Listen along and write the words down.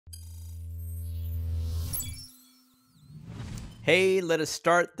Hey, let us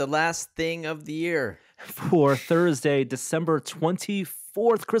start the last thing of the year. For Thursday, December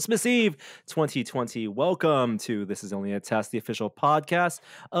 24th, Christmas Eve, 2020. Welcome to This Is Only a Test, the official podcast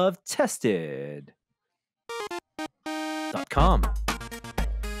of Tested.com.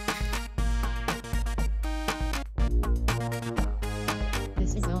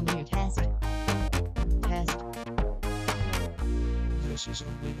 This is only a test. This is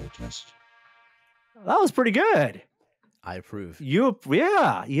only a test. That was pretty good. I approve.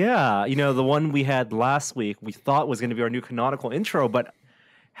 Yeah. You know, the one we had last week, we thought was going to be our new canonical intro, but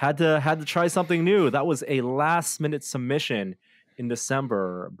had to try something new. That was a last-minute submission in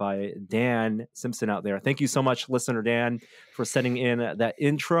December by Dan Simpson out there. Thank you so much, listener Dan, for sending in that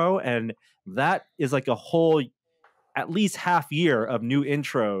intro. And that is like a whole, at least half year of new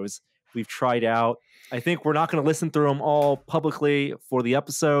intros we've tried out. I think we're not going to listen through them all publicly for the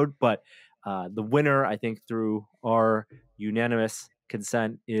episode, but the winner, I think, through our unanimous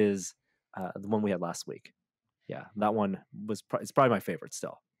consent, is the one we had last week. Yeah, that one was it's probably my favorite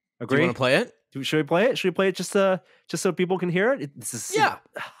still. Agree? Do you want to play it? Should we play it? Should we play it just so people can hear it? This is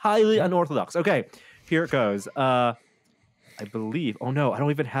highly unorthodox. Okay, here it goes. I believe. Oh no, I don't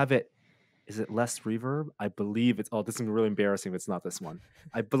even have it. Is it less reverb? I believe it's. Oh, this is gonna be really embarrassing if it's not this one.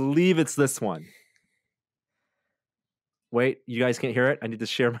 I believe it's this one. Wait, you guys can't hear it? I need to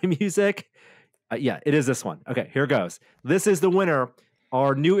share my music. Yeah, it is this one. Okay, here it goes. This is the winner.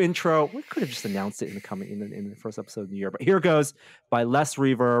 Our new intro. We could have just announced it in the first episode of the year, but here it goes by Less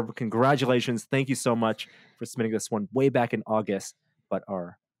Reverb. Congratulations. Thank you so much for submitting this one way back in August. But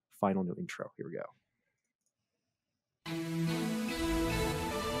our final new intro. Here we go.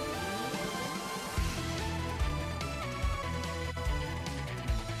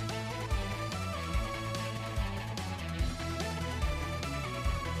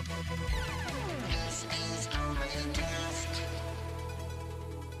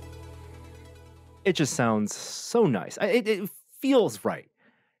 It just sounds so nice. It feels right.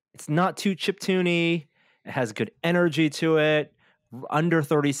 It's not too chiptune-y. It has good energy to it. Under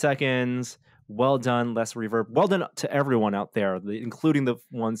 30 seconds. Well done, Less Reverb. Well done to everyone out there, including the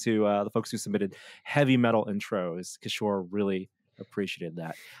ones who, the folks who submitted heavy metal intros. Kishore really appreciated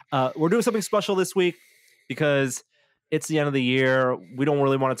that. We're doing something special this week because it's the end of the year. We don't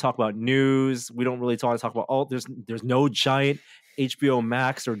really want to talk about news. We don't really want to talk about there's no giant HBO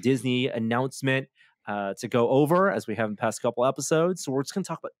Max or Disney announcement to go over as we have in the past couple episodes. So we're just going to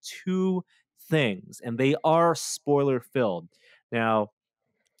talk about two things, and they are spoiler filled. Now,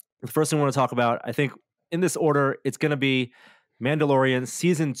 the first thing we want to talk about, I think in this order, it's going to be Mandalorian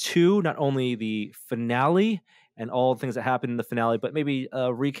Season 2, not only the finale and all the things that happened in the finale, but maybe a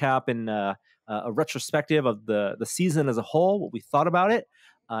recap and a retrospective of the season as a whole, what we thought about it.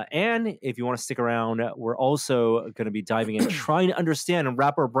 And if you want to stick around, we're also going to be diving in, trying to understand and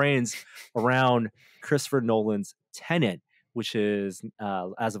wrap our brains around Christopher Nolan's Tenet, which is,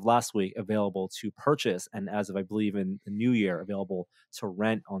 as of last week, available to purchase, and as of, I believe, in the new year, available to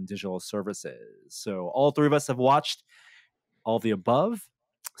rent on digital services. So all three of us have watched all the above.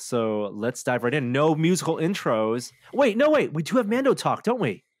 So let's dive right in. No musical intros. Wait. We do have Mando talk, don't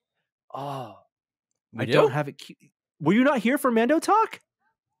we? Oh, I don't have it. Were you not here for Mando talk?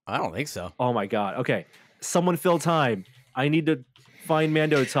 I don't think so. Oh my God. Okay. Someone fill time. I need to find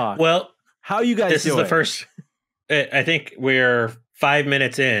Mando talk. Well, how you guys this doing? Is the first. I think we're 5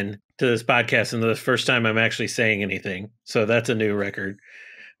 minutes in to this podcast, and the first time I'm actually saying anything. So that's a new record.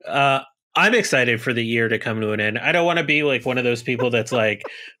 I'm excited for the year to come to an end. I don't want to be like one of those people that's like,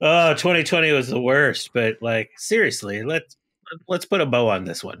 "Oh, 2020 was the worst," but like seriously, let's put a bow on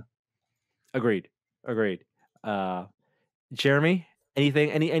this one. Agreed. Jeremy,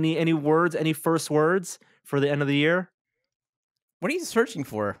 anything? Any words? Any first words for the end of the year? What are you searching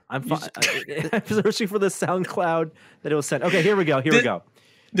for? I'm searching for the SoundCloud that it was sent. Okay, here we go.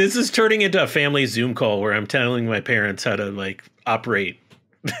 This is turning into a family Zoom call where I'm telling my parents how to like operate.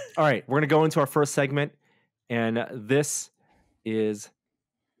 All right, we're going to go into our first segment, and this is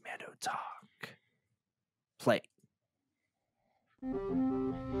Mando Talk. Play.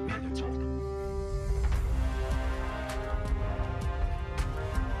 Mando Talk.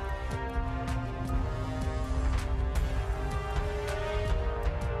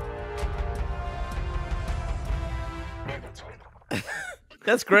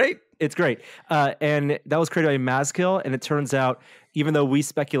 That's great. It's great. And that was created by Mazkill, and it turns out, even though we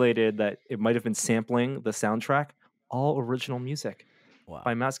speculated that it might have been sampling the soundtrack, all original music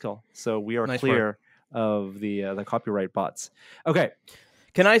by Mazkill. So we are clear of the copyright bots. Okay.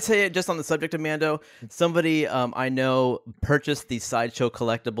 Can I say it just on the subject of Mando? Somebody I know purchased the Sideshow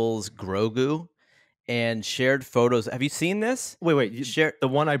Collectibles Grogu, and shared photos. Have you seen this? Wait. Share. The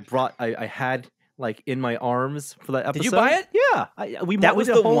one I brought, I had like in my arms for that episode. Did you buy it? Yeah, we That we was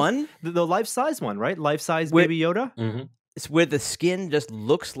did the a whole, one? the life size one, right? Life size Where- Baby Yoda. Mhm. It's where the skin just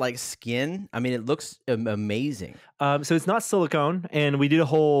looks like skin. I mean, it looks amazing. So it's not silicone, and we did a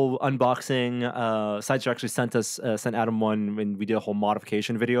whole unboxing. Sideshow actually sent Adam one, and we did a whole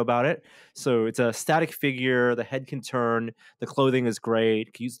modification video about it. So it's a static figure. The head can turn. The clothing is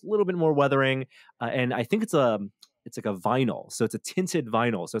great. Can use a little bit more weathering, and I think it's like a vinyl. So it's a tinted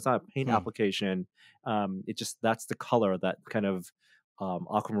vinyl. So it's not a paint application. It just that's the color, that kind of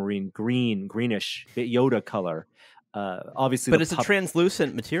aquamarine greenish Yoda color. Obviously, But the it's a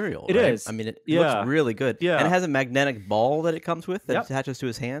translucent material. It right? is. I mean, it Yeah. looks really good. Yeah. And it has a magnetic ball that it comes with that Yep. attaches to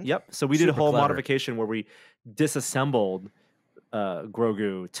his hand. Yep. So we did a Super whole clever. modification where we disassembled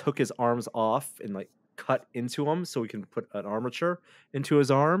Grogu, took his arms off, and like cut into him so we can put an armature into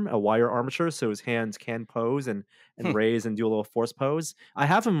his arm, a wire armature, so his hands can pose and raise and do a little force pose. I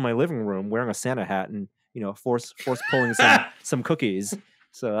have him in my living room wearing a Santa hat and force pulling some cookies.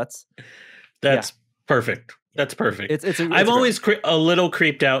 So That's perfect. That's perfect. it's I'm great. always a little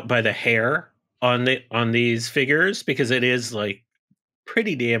creeped out by the hair on these figures because it is like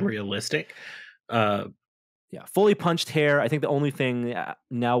pretty damn realistic. Fully punched hair. I think the only thing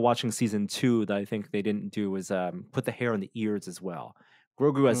now watching season 2 that I think they didn't do was put the hair on the ears as well.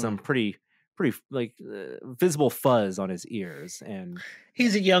 Grogu has some pretty like visible fuzz on his ears, and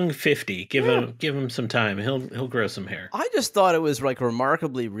He's a young 50. Give him some time. He'll grow some hair. I just thought it was like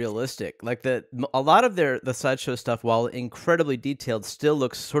remarkably realistic. Like a lot of the sideshow stuff, while incredibly detailed, still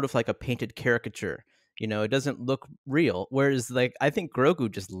looks sort of like a painted caricature. It doesn't look real. Whereas, like, I think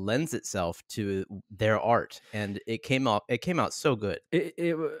Grogu just lends itself to their art, and it came out so good.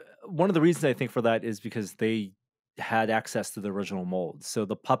 One of the reasons I think for that is because they had access to the original mold. So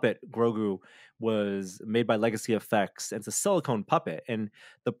the puppet Grogu was made by Legacy Effects. And it's a silicone puppet, and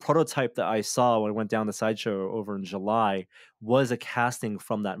the prototype that I saw when I went down the sideshow over in July was a casting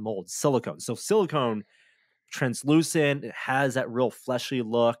from that mold, silicone. So silicone, translucent, it has that real fleshy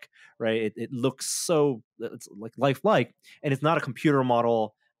look, right? It looks so, it's like lifelike, and it's not a computer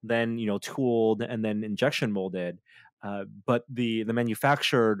model then tooled and then injection molded. But the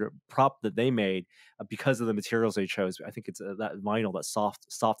manufactured prop that they made, because of the materials they chose, I think it's that vinyl, that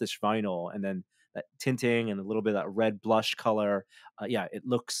softish vinyl, and then that tinting and a little bit of that red blush color. It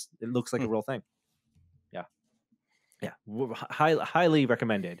looks like a real thing. Highly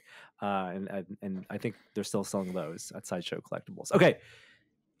recommended. And I think they're still selling those at Sideshow Collectibles. Okay,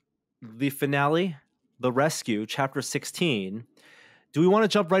 the finale, The Rescue, Chapter 16. Do we want to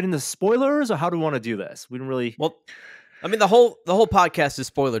jump right into spoilers, or how do we want to do this? We didn't really. Well, I mean, the whole podcast is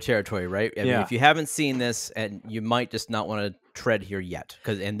spoiler territory, right? I mean, Yeah. if you haven't seen this, and you might just not want to tread here yet,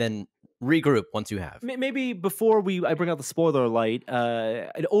 and then regroup once you have. Maybe before I bring out the spoiler light,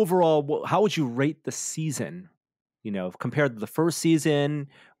 and overall, how would you rate the season? Compared to the first season,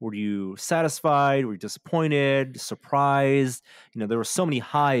 were you satisfied? Were you disappointed? Surprised? There were so many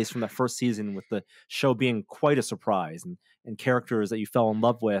highs from the first season, with the show being quite a surprise, and characters that you fell in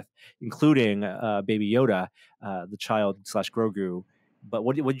love with, including Baby Yoda, the child / Grogu. But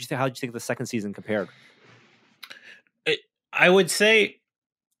what did you think? How did you think the second season compared? I would say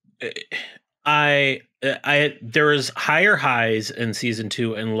there was higher highs in season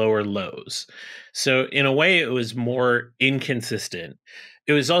 2 and lower lows. So in a way, it was more inconsistent.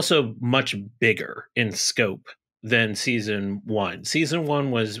 It was also much bigger in scope than season 1. Season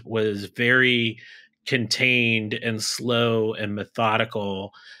 1 was very contained and slow and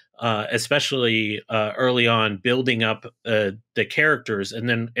methodical, especially early on, building up the characters, and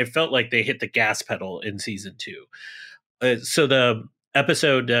then it felt like they hit the gas pedal in season 2. So the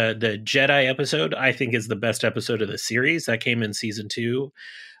episode, the Jedi episode, I think is the best episode of the series. That came in season 2.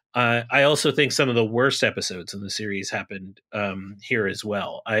 I also think some of the worst episodes in the series happened here as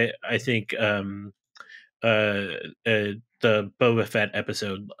well. I think the Boba Fett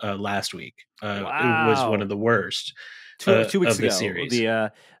episode last week it was one of the worst. 2 weeks of the ago, series.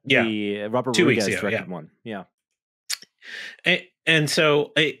 the Robert 2 weeks Rodriguez ago, directed one. Yeah. And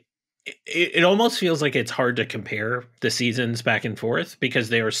so it almost feels like it's hard to compare the seasons back and forth because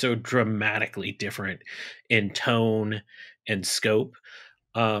they are so dramatically different in tone and scope.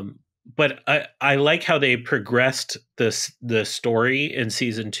 But I like how they progressed the story in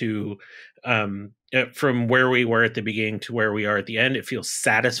season 2 from where we were at the beginning to where we are at the end. It feels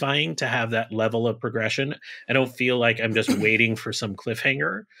satisfying to have that level of progression. I don't feel like I'm just waiting for some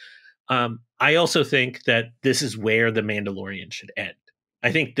cliffhanger. I also think that this is where The Mandalorian should end.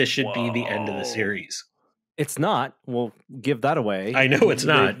 I think this should be the end of the series. It's not. We'll give that away. I know it's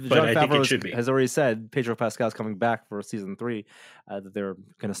not, but Jon I think it Favreau should be. has already said Pedro Pascal's coming back for season 3 that they're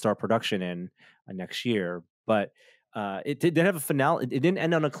going to start production in next year. But it did have a finale. It didn't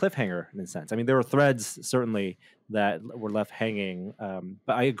end on a cliffhanger in a sense. I mean, there were threads certainly that were left hanging.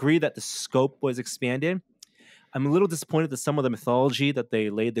 But I agree that the scope was expanded. I'm a little disappointed that some of the mythology that they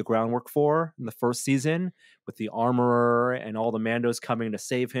laid the groundwork for in the first season, with the armorer and all the Mandos coming to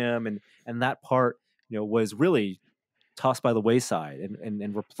save him, and that part, was really tossed by the wayside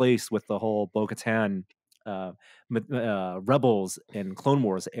and replaced with the whole Bo-Katan Rebels and Clone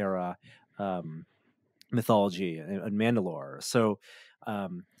Wars era mythology and Mandalore. So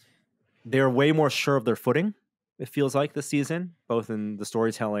they're way more sure of their footing, it feels like, this season, both in the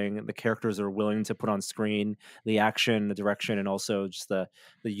storytelling, the characters are willing to put on screen, the action, the direction, and also just the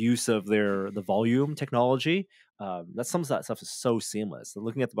use of the volume technology. Some of that stuff is so seamless.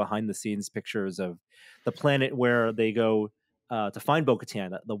 Looking at the behind the scenes pictures of the planet where they go to find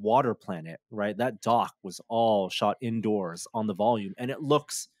Bo-Katan, the water planet, right? That dock was all shot indoors on the volume, and it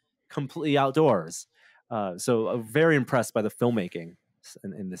looks completely outdoors. So very impressed by the filmmaking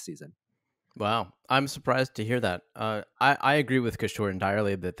in this season. Wow, I'm surprised to hear that. I agree with Kishore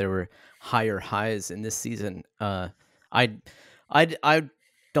entirely that there were higher highs in this season. I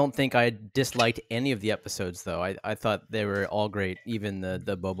don't think I disliked any of the episodes though. I thought they were all great, even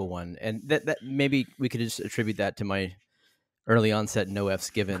the Boba one, and that maybe we could just attribute that to my early onset no F's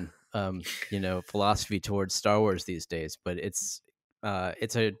given philosophy towards Star Wars these days. But it's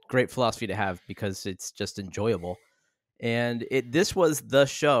a great philosophy to have because it's just enjoyable. And this was the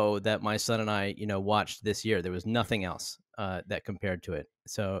show that my son and I, watched this year. There was nothing else that compared to it.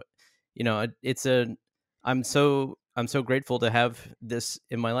 So, I'm so grateful to have this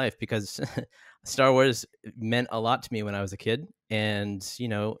in my life because Star Wars meant a lot to me when I was a kid, and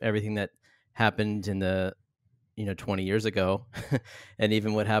everything that happened in the 20 years ago, and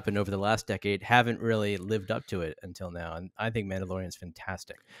even what happened over the last decade haven't really lived up to it until now. And I think Mandalorian is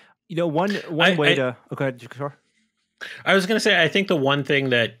fantastic. One way to okay, sure. I was going to say, I think the one thing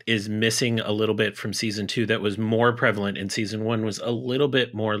that is missing a little bit from season 2 that was more prevalent in season 1 was a little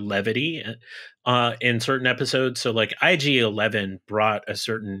bit more levity in certain episodes. So like IG-11 brought a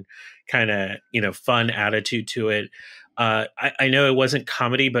certain kind of, fun attitude to it. I know it wasn't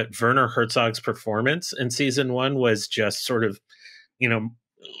comedy, but Werner Herzog's performance in season 1 was just sort of,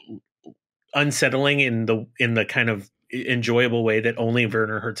 unsettling in the kind of enjoyable way that only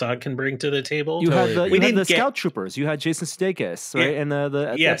Werner Herzog can bring to the table. You had the Scout Troopers. You had Jason Sudeikis, right? And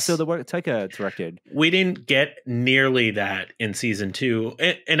the episode that Taika directed. We didn't get nearly that in season 2,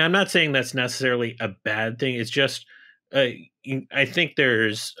 and I'm not saying that's necessarily a bad thing. It's just I think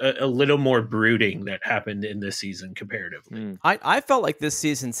there's a little more brooding that happened in this season comparatively. I felt like this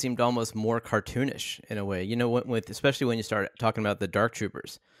season seemed almost more cartoonish in a way. Especially when you start talking about the Dark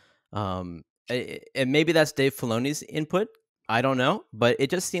Troopers. And maybe that's Dave Filoni's input. I don't know, but it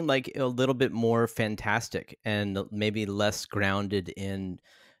just seemed like a little bit more fantastic and maybe less grounded in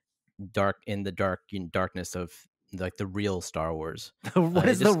darkness of like the real Star Wars. What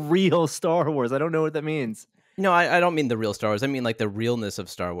is the real Star Wars? I don't know what that means. No, I don't mean the real Star Wars. I mean like the realness of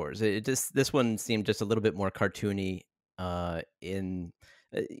Star Wars. This one seemed just a little bit more cartoony in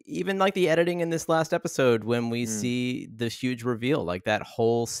even like the editing in this last episode when we see the huge reveal, like that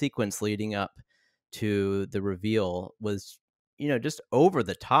whole sequence leading up to the reveal was, just over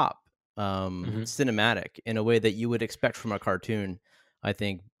the top, cinematic in a way that you would expect from a cartoon, I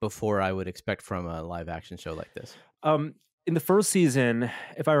think, before I would expect from a live action show like this. In the first season,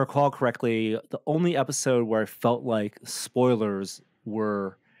 if I recall correctly, the only episode where I felt like spoilers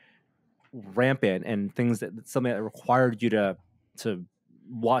were rampant and something that required you to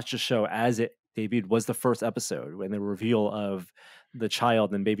watch the show as it debuted was the first episode, when the reveal of the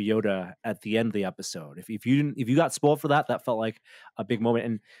child and Baby Yoda at the end of the episode. If you got spoiled for that felt like a big moment.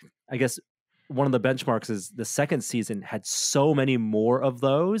 And I guess one of the benchmarks is the second season had so many more of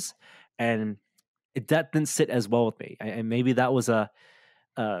those, and that didn't sit as well with me. And maybe that was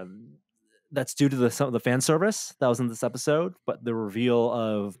that's due to the fan service that was in this episode, but the reveal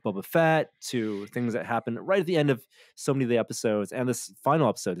of Boba Fett to things that happened right at the end of so many of the episodes, and this final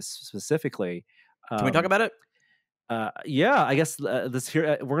episode specifically. Can we talk about it? Yeah, I guess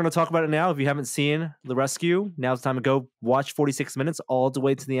we're going to talk about it now. If you haven't seen The Rescue, now's the time to go watch 46 minutes all the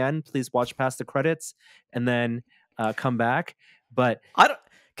way to the end. Please watch past the credits and then come back. But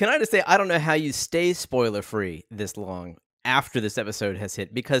Can I just say, I don't know how you stay spoiler free this long. after this episode has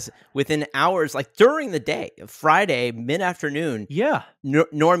hit, because within hours, like during the day, Friday mid-afternoon, Yeah.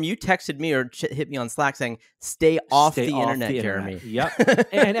 Norm, you texted me or hit me on Slack saying, "Stay off Stay the off internet, the Jeremy." Yep.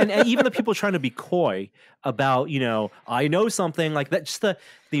 and even the people trying to be coy about, I know something like that, just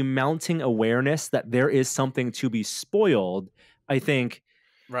the mounting awareness that there is something to be spoiled. I think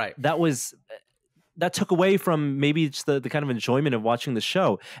Right. that took away from maybe just the kind of enjoyment of watching the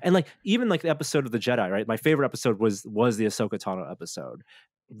show. And like even like the episode of the Jedi, right? My favorite episode was the Ahsoka Tano episode.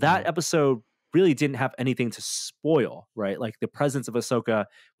 That episode really didn't have anything to spoil, right? Like the presence of Ahsoka,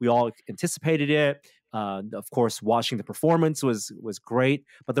 we all anticipated it. Of course, watching the performance was great,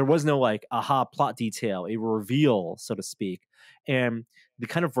 but there was no like aha plot detail, a reveal, so to speak. And the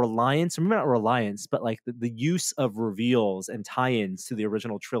kind of reliance, or maybe not reliance, but like the use of reveals and tie-ins to the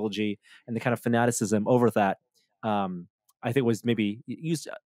original trilogy and the kind of fanaticism over that, I think was maybe used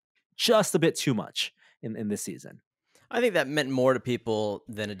just a bit too much in this season. I think that meant more to people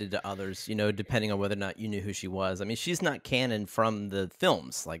than it did to others, depending on whether or not you knew who she was. I mean, she's not canon from the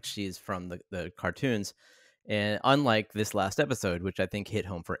films, like she's from the cartoons. And unlike this last episode, which I think hit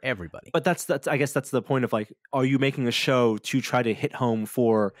home for everybody. But that's I guess that's the point of like, are you making a show to try to hit home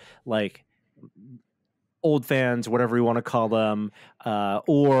for like old fans, whatever you want to call them,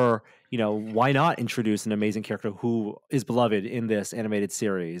 or why not introduce an amazing character who is beloved in this animated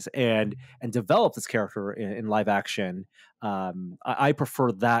series and develop this character in live action? I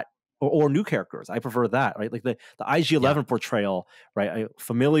prefer that, or new characters. I prefer that, right? Like the IG-11 portrayal, right? A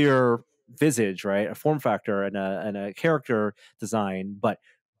familiar visage, right? A form factor and a character design, but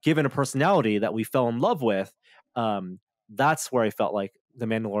given a personality that we fell in love with, that's where I felt like the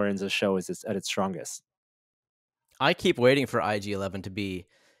Mandalorian's show is at its strongest. I keep waiting for IG-11 to be,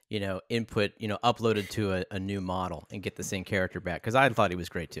 uploaded to a new model and get the same character back, because I thought he was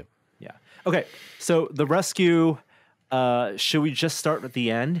great too. Yeah. Okay. So the rescue, should we just start at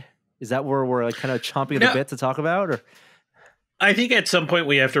the end? Is that where we're like kind of chomping at the bit to talk about? Or I think at some point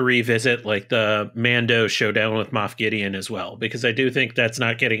we have to revisit like the Mando showdown with Moff Gideon as well, because I do think that's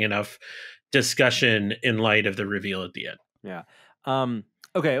not getting enough discussion in light of the reveal at the end. Yeah.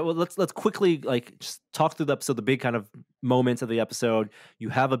 Okay, well let's quickly like just talk through the episode, the big kind of moments of the episode. You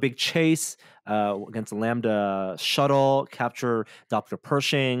have a big chase against the Lambda shuttle, capture Dr.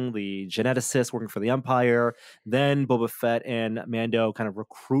 Pershing, the geneticist working for the Empire. Then Boba Fett and Mando kind of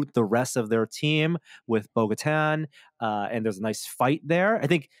recruit the rest of their team with Bo-Katan, and there's a nice fight there. I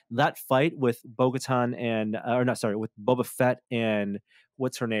think that fight with Bo-Katan with Boba Fett and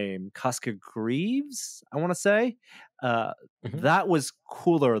what's her name? Casca Greaves, I want to say. That was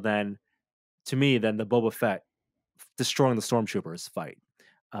cooler to me than the Boba Fett destroying the stormtroopers fight.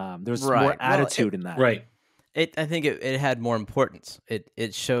 There's more attitude in that. Right. I think it had more importance.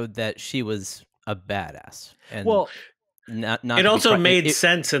 It showed that she was a badass. And not it also made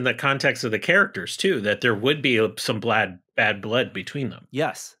sense in the context of the characters too, that there would be some bad blood between them.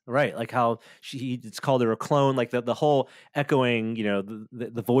 Yes, right. Like how it's called her a clone. Like the whole echoing,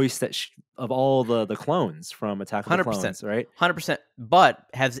 the voice of all the clones from Attack of the Clones, right? 100%. But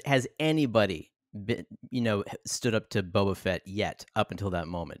has anybody been, stood up to Boba Fett yet up until that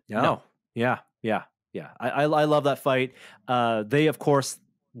moment? No. Yeah. I love that fight. They of course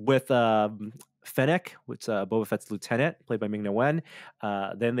with Fennec, which Boba Fett's lieutenant, played by Ming-Na Wen.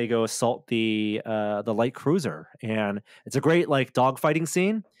 Then they go assault the light cruiser, and it's a great like dogfighting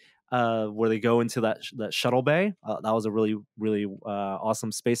scene where they go into that shuttle bay. That was a really really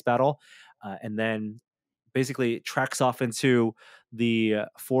awesome space battle, and then basically tracks off into the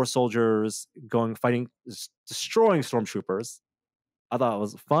 4 soldiers fighting, destroying stormtroopers. I thought it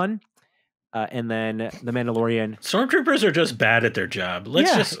was fun. And then the Mandalorian. Stormtroopers are just bad at their job.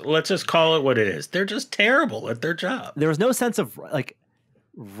 Let's just call it what it is. They're just terrible at their job. There was no sense of like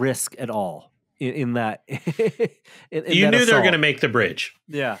risk at all in that. You knew they were going to make the bridge.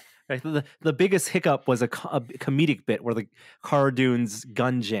 Yeah. Like the biggest hiccup was a comedic bit where the Cara Dune's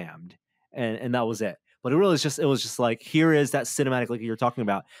gun jammed, and that was it. But it was just like, here is that cinematic, like you're talking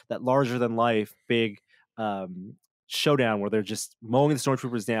about, that larger than life big showdown where they're just mowing the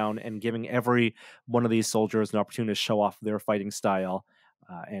stormtroopers down and giving every one of these soldiers an opportunity to show off their fighting style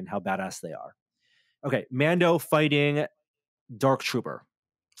and how badass they are. Okay, Mando fighting Dark Trooper.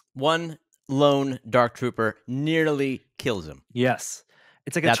 One lone Dark Trooper nearly kills him. Yes,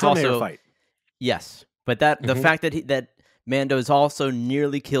 it's like a Terminator fight. Yes, but the fact that Mando is also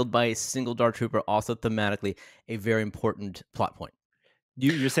nearly killed by a single Dark Trooper, also thematically a very important plot point.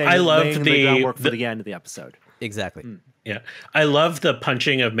 You're saying I love the groundwork for the end of the episode. Exactly. Yeah. I love the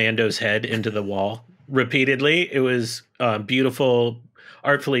punching of Mando's head into the wall repeatedly. It was beautiful,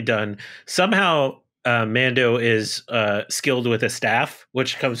 artfully done. Somehow Mando is skilled with a staff,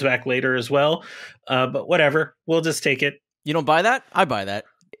 which comes back later as well. But whatever, we'll just take it. You don't buy that? I buy that.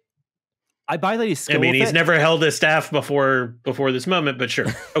 I buy that he's I skilled mean, with he's it. never held a staff before this moment, but sure.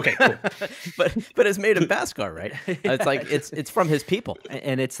 Okay, cool. but it's made of Beskar, right? It's like it's from his people.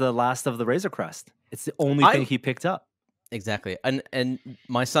 And it's the last of the Razor Crest. It's the only thing he picked up. Exactly. And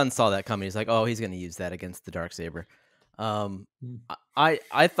my son saw that coming. He's like, oh, he's going to use that against the Darksaber.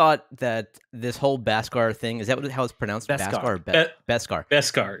 I thought that this whole Beskar thing, is that how it's pronounced? Beskar. Or Beskar.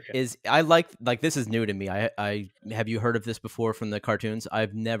 Beskar. Yeah. Is I like this is new to me. I have you heard of this before from the cartoons?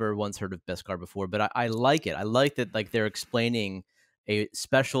 I've never once heard of Beskar before, but I like it. I like that like they're explaining a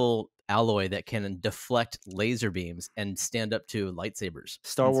special alloy that can deflect laser beams and stand up to lightsabers.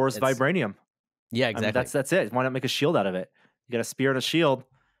 Star Wars vibranium. Yeah, exactly. I mean, that's it. Why not make a shield out of it? You got a spear and a shield.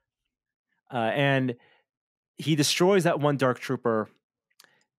 And he destroys that one Dark Trooper.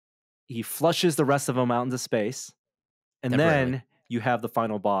 He flushes the rest of them out into space. And then you have the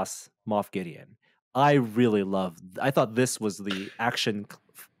final boss, Moff Gideon. I thought this was the action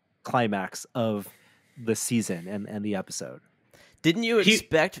climax of the season and the episode. Didn't you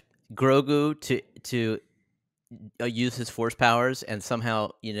expect Grogu to use his force powers and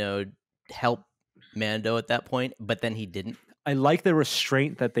somehow, help Mando at that point, but then he didn't? I like the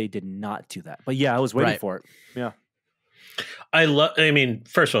restraint that they did not do that. But yeah, I was waiting for it. Yeah. I mean,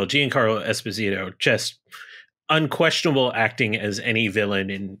 first of all, Giancarlo Esposito, just unquestionable acting as any villain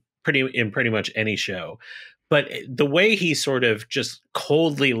in pretty much any show. But the way he sort of just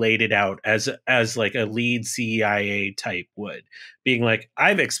coldly laid it out as like a lead CIA type would, being like,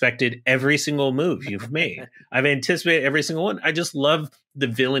 I've expected every single move you've made. I've anticipated every single one. I just love the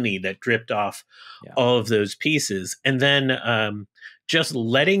villainy that dripped off all of those pieces. And then just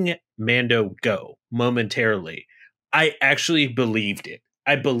letting Mando go momentarily, I actually believed it.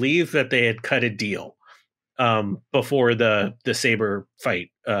 I believed that they had cut a deal before the saber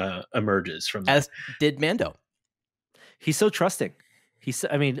fight emerges from that. As did Mando. He's so trusting.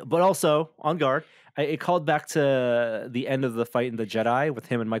 But also on guard. It called back to the end of the fight in the Jedi with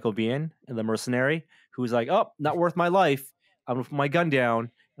him and Michael Biehn and the mercenary, who's like, "Oh, not worth my life. I'm gonna put my gun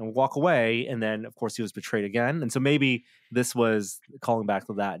down and walk away." And then, of course, he was betrayed again. And so maybe this was calling back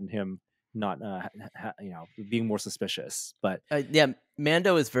to that and him not, being more suspicious. But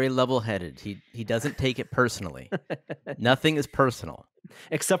Mando is very level-headed. He doesn't take it personally. Nothing is personal,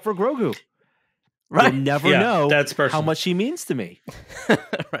 except for Grogu. Right? You'll never know that's how much he means to me.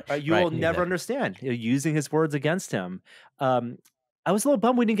 You will never exactly. understand. Using his words against him. I was a little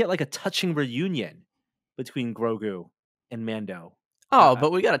bummed we didn't get like a touching reunion between Grogu and Mando. Oh,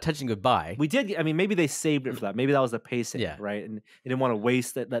 but we got a touching goodbye. We did. I mean, maybe they saved it for that. Maybe that was the pacing, right? And they didn't want to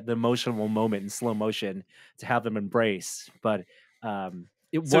waste that the emotional moment in slow motion to have them embrace. But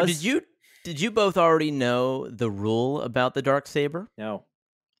it so was. Did you both already know the rule about the Darksaber? No.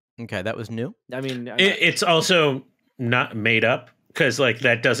 Okay, that was new. I mean, it's also not made up because like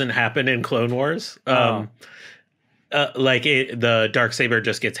that doesn't happen in Clone Wars. The Darksaber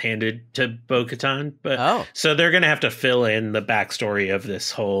just gets handed to Bo-Katan, but so they're gonna have to fill in the backstory of this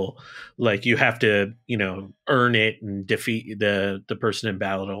whole, like, you have to earn it and defeat the person in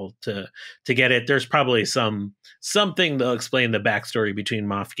battle to get it. There's probably something they'll explain the backstory between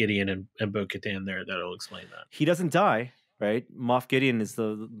Moff Gideon and Bo-Katan there that'll explain that. He doesn't die, right? Moff Gideon is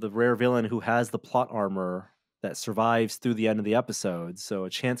the rare villain who has the plot armor that survives through the end of the episode, so a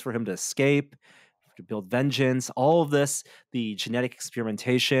chance for him to escape, to build vengeance, all of this, the genetic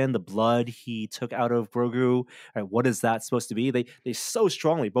experimentation, the blood he took out of Grogu, right, what is that supposed to be? They so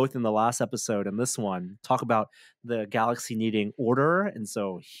strongly, both in the last episode and this one, talk about the galaxy needing order, and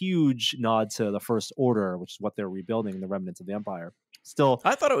so huge nod to the First Order, which is what they're rebuilding, the remnants of the Empire. Still,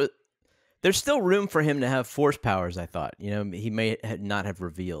 I thought there's still room for him to have force powers, I thought. He may not have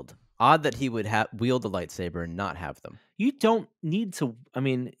revealed. Odd that he would wield the lightsaber and not have them. You don't need to. I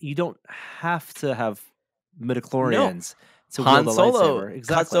mean, you don't have to have midichlorians to Han wield a Solo lightsaber.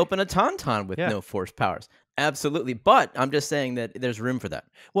 Exactly. cuts open a tauntaun with no force powers. Absolutely, but I'm just saying that there's room for that.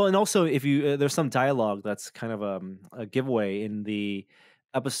 Well, and also if you there's some dialogue that's kind of a giveaway in the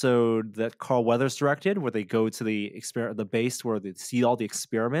episode that Carl Weathers directed, where they go to the base where they see all the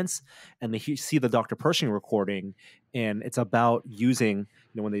experiments and they see the Dr. Pershing recording, and it's about using,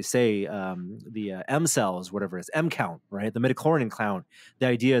 when they say the M cells, whatever it is, M count, right? The midichlorian count. The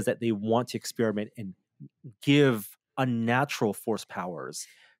idea is that they want to experiment and give unnatural force powers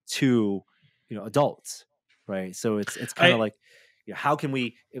to adults, right? So it's kind of like, how can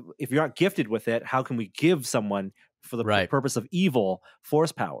we, if you're not gifted with it, how can we give someone for the purpose of evil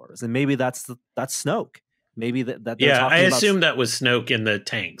force powers? And maybe that's Snoke. Maybe that they're Yeah, I talking about. assume that was Snoke in the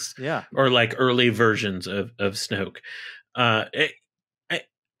tanks, Yeah, or like early versions of Snoke. It,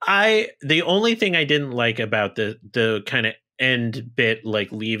 the only thing I didn't like about the kind of end bit,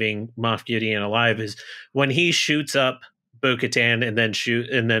 like leaving Moff Gideon alive, is when he shoots up Bo-Katan and then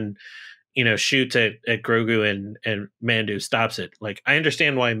shoots at Grogu, and Mando stops it. Like, I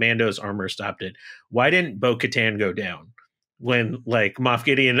understand why Mando's armor stopped it. Why didn't Bo-Katan go down when like Moff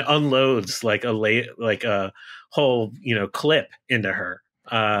Gideon unloads like a whole clip into her?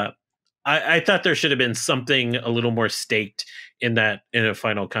 I thought there should have been something a little more staked in a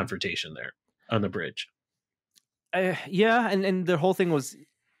final confrontation there on the bridge. yeah, and the whole thing was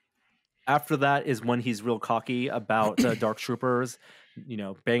after that is when he's real cocky about the dark troopers,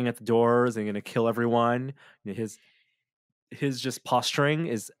 banging at the doors and going to kill everyone. His just posturing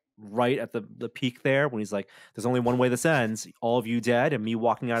is right at the peak there when he's like, "There's only one way this ends: all of you dead, and me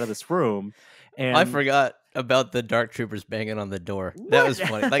walking out of this room." And I forgot about the dark troopers banging on the door. That What? was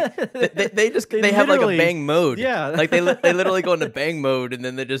funny. Like they They have like a literally- bang mode. Yeah. like they literally go into bang mode, and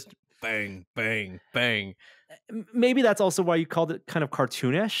then they just bang bang bang. maybe that's also why you called it kind of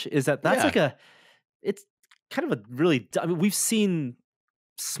cartoonish. Is that's Yeah. like it's kind of a really. I mean, we've seen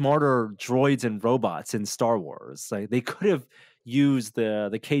smarter droids and robots in Star Wars. Like they could have used the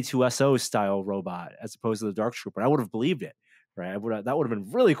K2SO style robot as opposed to the Dark Trooper. I would have believed it, right? That would have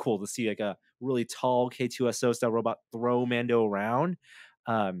been really cool to see like a really tall K2SO style robot throw Mando around.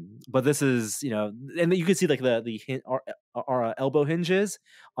 But this is, and you can see like our elbow hinges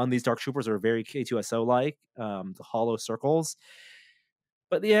on these Dark Troopers are very K2SO like, the hollow circles.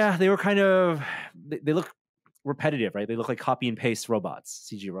 But yeah, they were kind of they look repetitive, right? They look like copy and paste robots,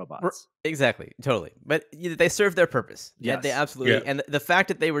 CG robots. Exactly, totally. But they serve their purpose. Yeah, they Yes. absolutely. Yeah. And the fact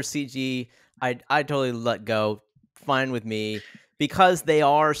that they were CG, I totally let go. Fine with me, because they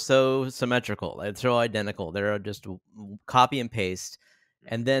are so symmetrical. They're so identical. They're just copy and paste.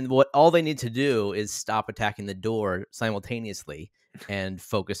 And then all they need to do is stop attacking the door simultaneously and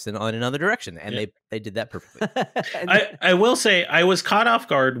focus in on another direction. And Yeah. they did that perfectly. I will say I was caught off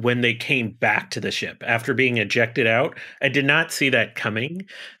guard when they came back to the ship after being ejected out. I did not see that coming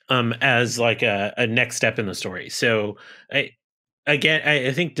as like a next step in the story. So I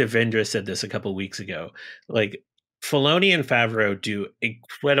think Devendra said this a couple weeks ago. Like, Filoni and Favreau do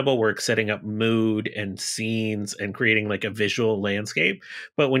incredible work setting up mood and scenes and creating like a visual landscape.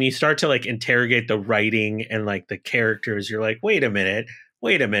 But when you start to like interrogate the writing and like the characters, you're like, wait a minute.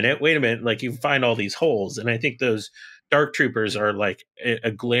 Like, you find all these holes. And I think those dark troopers are like a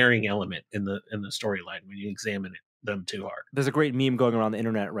glaring element in the storyline when you examine them too hard. There's a great meme going around the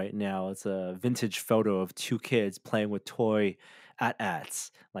internet right now. It's a vintage photo of two kids playing with toy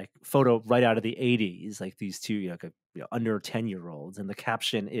AT-ATs, like photo right out of the 80s, like these two under 10-year-olds, and the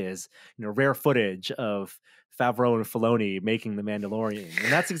caption is rare footage of Favreau and Filoni making the Mandalorian.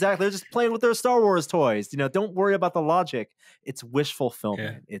 And that's exactly, they're just playing with their Star Wars toys. Don't worry about the logic. It's wish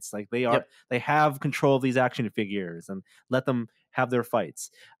fulfillment. Yeah. It's like they have control of these action figures and let them have their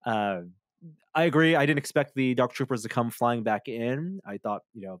fights. I agree. I didn't expect the Dark Troopers to come flying back in. I thought,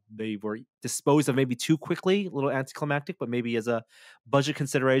 they were disposed of maybe too quickly, a little anticlimactic, but maybe as a budget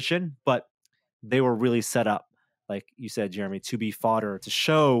consideration. But they were really set up, like you said, Jeremy, to be fodder, to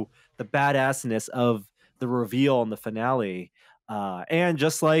show the badassness of the reveal in the finale. And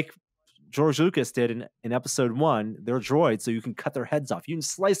just like George Lucas did in episode 1, they're droids, so you can cut their heads off. You can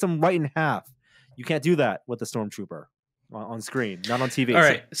slice them right in half. You can't do that with the Stormtrooper on screen, not on TV. All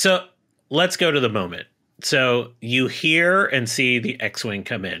right. So let's go to the moment. So you hear and see the X-Wing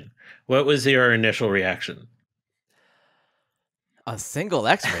come in. What was your initial reaction? A single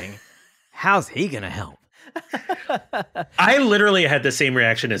X-Wing? How's he going to help? I literally had the same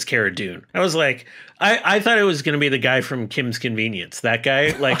reaction as Cara Dune. I was like, I thought it was going to be the guy from Kim's Convenience, that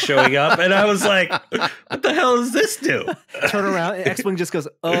guy like showing up. And I was like, what the hell does this do? Turn around, and X-Wing just goes,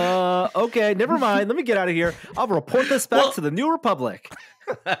 okay, never mind. Let me get out of here. I'll report this back to the New Republic.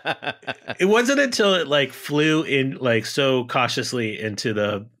 It wasn't until it like flew in like so cautiously into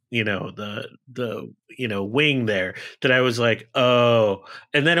the wing there that I was like, oh,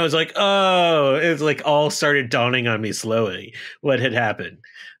 and then it was like, oh, it was like all started dawning on me slowly what had happened.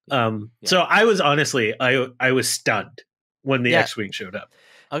 So I was honestly, I was stunned when the X-Wing showed up.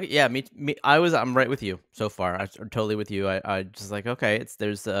 Okay, yeah, me. I'm right with you so far. I'm totally with you. I just like, okay,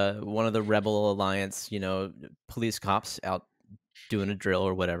 there's one of the Rebel Alliance, police cops out doing a drill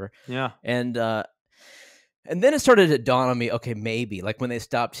or whatever. Yeah, and then it started to dawn on me. Okay, maybe like when they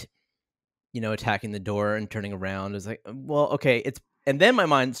stopped, attacking the door and turning around, it was like, well, okay, and then my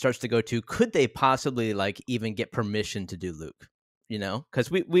mind starts to go to, could they possibly like even get permission to do Luke? You know, because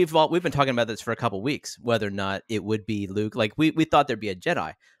we've been talking about this for a couple weeks, whether or not it would be Luke. Like we thought there'd be a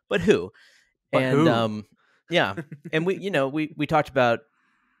Jedi, but who? But And who? yeah, and we talked about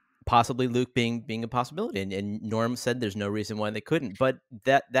possibly Luke being a possibility, and Norm said there's no reason why they couldn't. But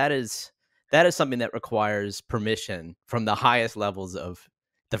that is something that requires permission from the highest levels of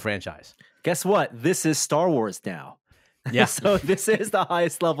the franchise. Guess what? This is Star Wars now. Yeah. So this is the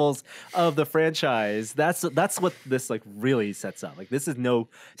highest levels of the franchise. That's what this like really sets up. Like this is no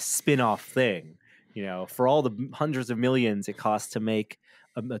spin-off thing. You know, for all the hundreds of millions it costs to make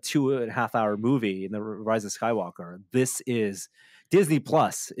a 2.5 hour movie in the Rise of Skywalker, this is Disney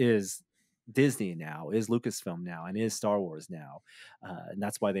Plus is Disney now, is Lucasfilm now, and is Star Wars now. And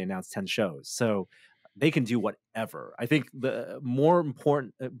that's why they announced 10 shows. So they can do whatever. I think the more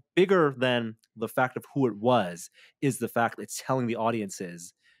important, bigger than the fact of who it was, is the fact that it's telling the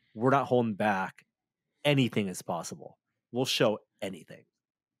audiences we're not holding back. Anything is possible. We'll show anything.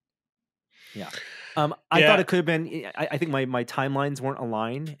 Yeah. I thought it could have been. I think my timelines weren't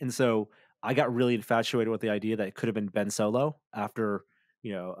aligned, and so I got really infatuated with the idea that it could have been Ben Solo after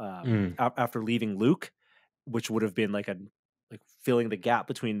after leaving Luke, which would have been like filling the gap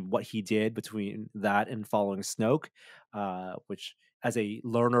between what he did between that and following Snoke, which as a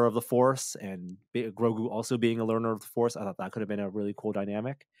learner of the Force and Grogu also being a learner of the Force, I thought that could have been a really cool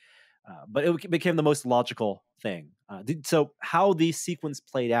dynamic. But it became the most logical thing. So how the sequence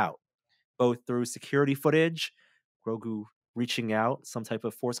played out, both through security footage, Grogu reaching out, some type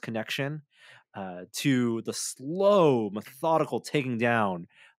of Force connection, to the slow, methodical taking down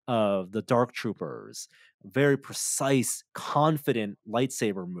of the Dark Troopers, very precise, confident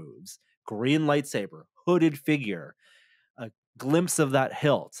lightsaber moves, green lightsaber, hooded figure, a glimpse of that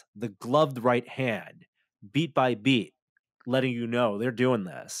hilt, the gloved right hand, beat by beat, letting you know they're doing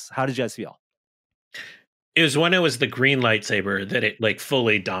this. How did you guys feel? It was when it was the green lightsaber that it like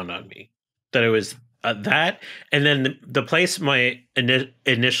fully dawned on me that it was that. And then the place my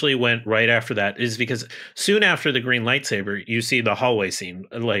initially went right after that is because soon after the green lightsaber, you see the hallway scene,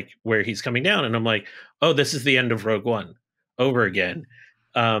 like where he's coming down. And I'm like, oh, this is the end of Rogue One over again.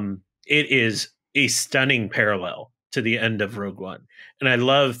 It is a stunning parallel to the end of Rogue One. And I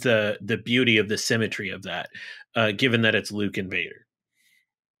love the beauty of the symmetry of that, given that it's Luke and Vader.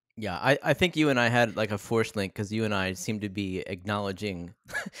 Yeah, I think you and I had like a force link because you and I seemed to be acknowledging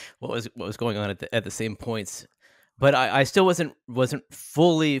what was going on at the same points, but I still wasn't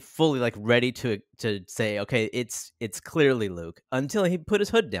fully like ready to say, okay, it's clearly Luke, until he put his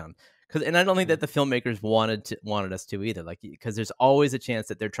hood down. And I don't think that the filmmakers wanted us to either, like, because there's always a chance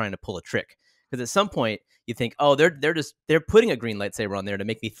that they're trying to pull a trick. Because at some point you think, oh, they're putting a green lightsaber on there to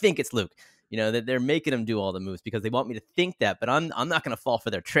make me think it's Luke. You know, that they're making him do all the moves because they want me to think that, but I'm not going to fall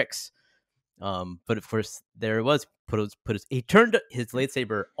for their tricks. But of course, there it was. He turned his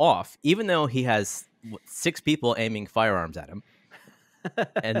lightsaber off, even though he has 6 people aiming firearms at him,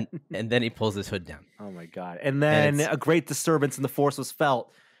 and then he pulls his hood down. Oh my god! And then a great disturbance in the Force was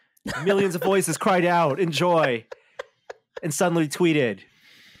felt. Millions of voices cried out in joy, and suddenly tweeted.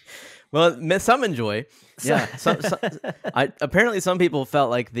 Well, some enjoy. Yeah. Apparently, some people felt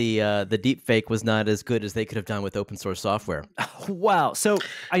like the deep fake was not as good as they could have done with open source software. Wow. So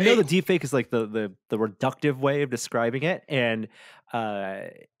I know the deep fake is like the reductive way of describing it, and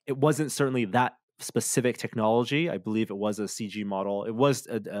it wasn't certainly that specific technology. I believe it was a CG model. It was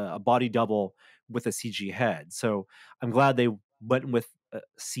a body double with a CG head. So I'm glad they went with a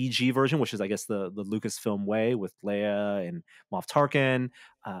CG version, which is, I guess, the Lucasfilm way with Leia and Moff Tarkin,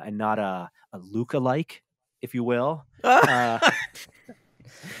 and not a Luke-alike, if you will. Did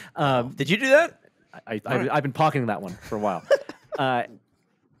you do that? I've been pocketing that one for a while.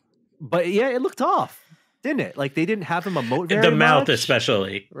 But yeah, it looked off, didn't it? Like they didn't have him emote very the mouth, much,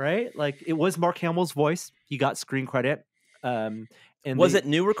 especially, right? Like it was Mark Hamill's voice. He got screen credit. And was it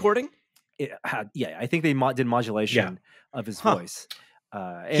new recording? It had, yeah. I think they did modulation of his voice.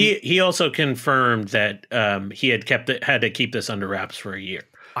 And he also confirmed that he had had to keep this under wraps for a year.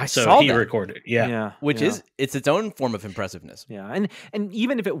 I saw he that. recorded, which is its own form of impressiveness. Yeah, and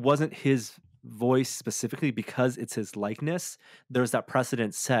even if it wasn't his voice specifically, because it's his likeness, there's that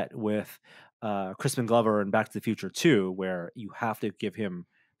precedent set with Crispin Glover in Back to the Future 2, where you have to give him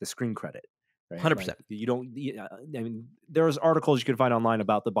the screen credit. 100%. Like you don't. I mean, there's articles you can find online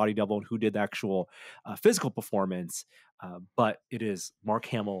about the body double and who did the actual physical performance, but it is Mark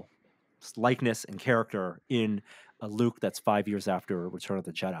Hamill's likeness and character in a Luke that's 5 years after Return of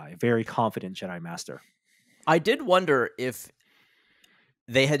the Jedi. A very confident Jedi Master. I did wonder if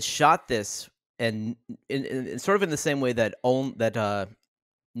they had shot this and in sort of in the same way that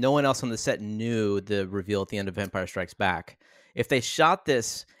no one else on the set knew the reveal at the end of Empire Strikes Back. if they shot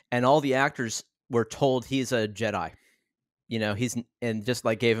this and all the actors were told he's a Jedi, and just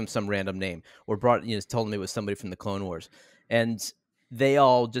like gave him some random name or told him it was somebody from the Clone Wars, and they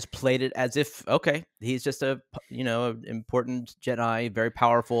all just played it as if, okay, he's just an important Jedi, very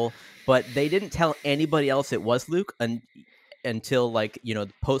powerful, but they didn't tell anybody else it was Luke until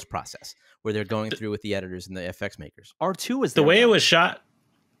the post process where they're going through with the editors and the FX makers. R2 was The there, way it though. was shot.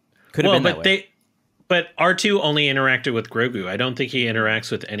 Could have been that way. But R2 only interacted with Grogu. I don't think he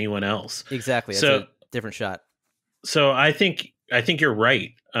interacts with anyone else. Exactly. It's So a different shot. So I think you're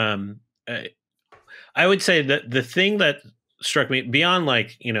right. I would say that the thing that struck me beyond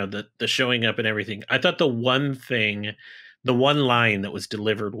the showing up and everything, I thought the one line that was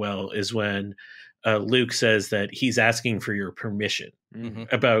delivered well is when Luke says that he's asking for your permission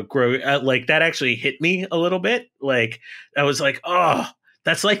about Grogu. Like that actually hit me a little bit. Like I was like, oh,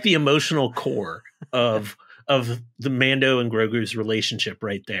 that's like the emotional core of the Mando and Grogu's relationship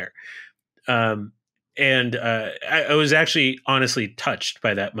right there. And I was actually honestly touched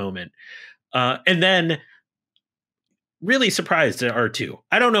by that moment. And then really surprised at R2.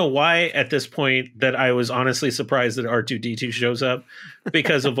 I don't know why at this point that I was honestly surprised that R2-D2 shows up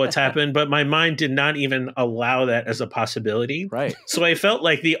because of what's happened, but my mind did not even allow that as a possibility. Right. So I felt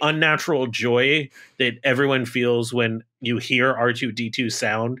like the unnatural joy that everyone feels when you hear R2-D2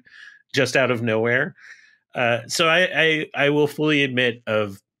 sound just out of nowhere. So I will fully admit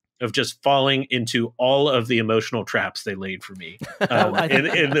of just falling into all of the emotional traps they laid for me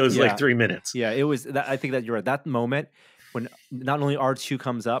in those 3 minutes. Yeah, it was. I think that you're at that moment when not only R2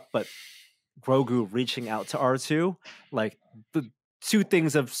 comes up, but Grogu reaching out to R2, like the two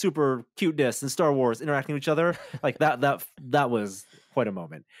things of super cuteness and Star Wars interacting with each other, like that was quite a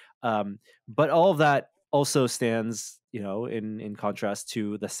moment. But all of that also stands, in contrast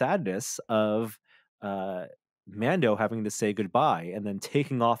to the sadness of Mando having to say goodbye and then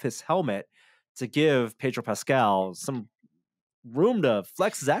taking off his helmet to give Pedro Pascal some room to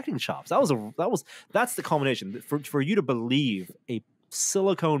flex his acting chops. That's the culmination for you to believe a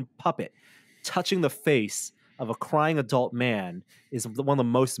silicone puppet touching the face of a crying adult man is one of the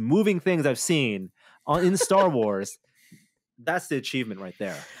most moving things I've seen in Star Wars. That's the achievement right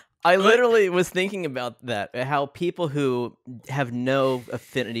there. I literally was thinking about that, how people who have no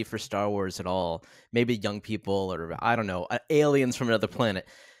affinity for Star Wars at all, maybe young people or, I don't know, aliens from another planet,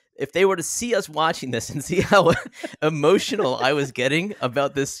 if they were to see us watching this and see how emotional I was getting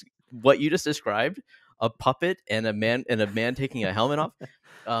about this, what you just described, a puppet and a man taking a helmet off,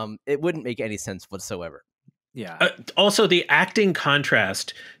 it wouldn't make any sense whatsoever. Yeah. Also, the acting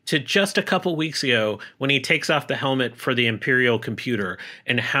contrast to just a couple weeks ago when he takes off the helmet for the Imperial computer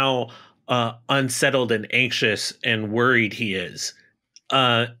and how unsettled and anxious and worried he is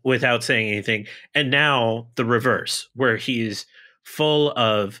without saying anything. And now the reverse, where he's full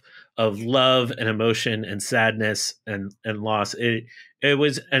of love and emotion and sadness and loss. It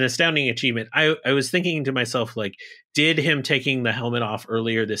was an astounding achievement. I was thinking to myself, like, did him taking the helmet off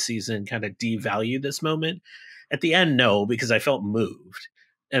earlier this season kind of devalue this moment? At the end, no, because I felt moved.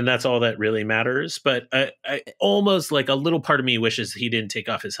 And that's all that really matters. But I almost, like, a little part of me wishes he didn't take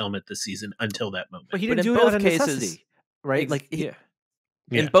off his helmet this season until that moment. But he But didn't in do it out both of cases- necessity, right? Yeah.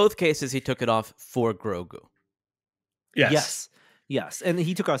 In both cases, he took it off for Grogu. Yes. And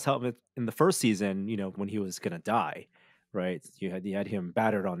he took off his helmet in the first season, when he was going to die, right? You had him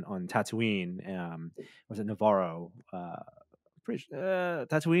battered on Tatooine. Was it Navarro?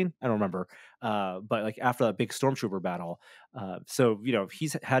 Tatooine? I don't remember. But like after that big stormtrooper battle. So,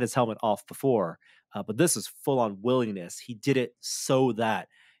 he's had his helmet off before, but this is full on willingness. He did it so that,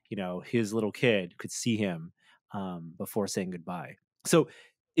 his little kid could see him before saying goodbye. So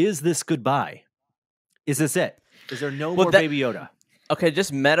is this goodbye? Is this it? Is there no more Baby Yoda? Okay,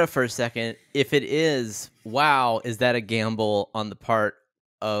 just meta for a second. If it is, wow, is that a gamble on the part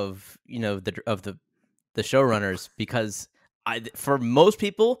of the showrunners? Because for most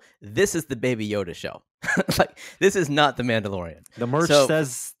people, this is the Baby Yoda show. Like, this is not the Mandalorian. The merch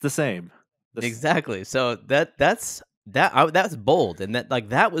says the same. Exactly. So that's bold, and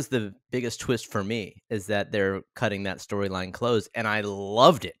that was the biggest twist for me, is that they're cutting that storyline close, and I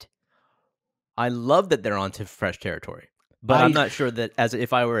loved it. I love that they're onto fresh territory. But I'm not sure that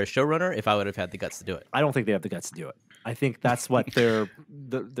if I were a showrunner, if I would have had the guts to do it. I don't think they have the guts to do it. I think that's what they're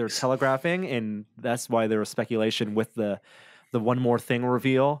telegraphing, and that's why there was speculation with the one more thing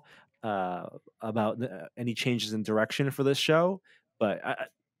reveal about any changes in direction for this show. But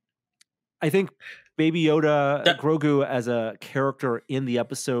I think Baby Yoda, Grogu as a character in the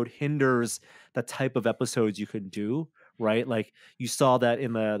episode hinders the type of episodes you could do right? Like you saw that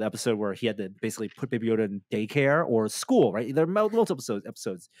in the episode where he had to basically put Baby Yoda in daycare or school, right? There are multiple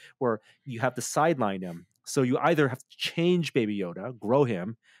episodes where you have to sideline him. So you either have to change Baby Yoda, grow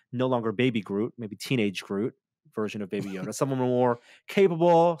him, no longer Baby Groot, maybe teenage Groot version of Baby Yoda, someone more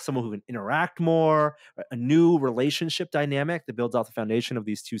capable, someone who can interact more, a new relationship dynamic that builds off the foundation of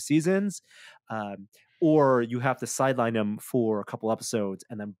these 2 seasons. Or you have to sideline him for a couple episodes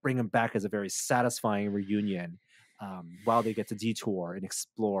and then bring him back as a very satisfying reunion while they get to detour and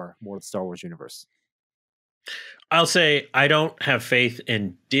explore more of the Star Wars universe. I'll say I don't have faith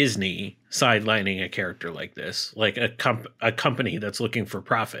in Disney sidelining a character like this, like a company that's looking for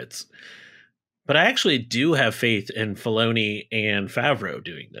profits. But I actually do have faith in Filoni and Favreau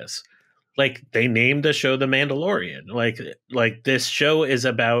doing this. Like they named the show The Mandalorian. Like this show is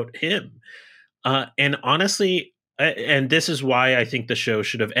about him. And honestly, and this is why I think the show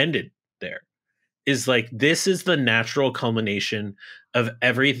should have ended there. Is like this is the natural culmination of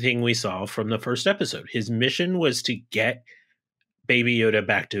everything we saw from the first episode. His mission was to get Baby Yoda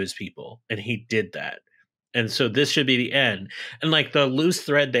back to his people, and he did that. And so this should be the end. And like the loose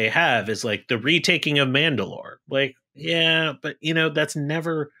thread they have is like the retaking of Mandalore. Like, yeah, but that's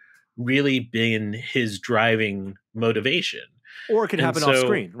never really been his driving motivation. Or it could happen off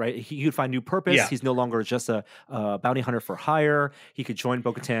screen, right? He could find new purpose. Yeah. He's no longer just a bounty hunter for hire. He could join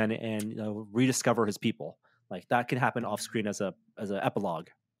Bo-Katan and rediscover his people. Like that can happen off screen as an epilogue.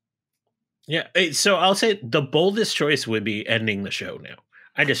 Yeah. So I'll say the boldest choice would be ending the show now.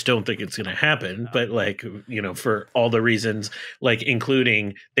 I just don't think it's going to happen. But like, for all the reasons, like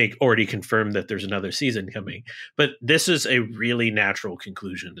including they already confirmed that there's another season coming. But this is a really natural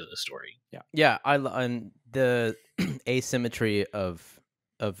conclusion to the story. Yeah. And the asymmetry of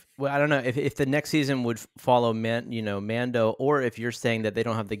well, I don't know if the next season would follow Mando, or if you're saying that they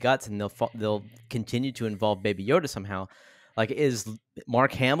don't have the guts and they'll continue to involve Baby Yoda somehow. Like, is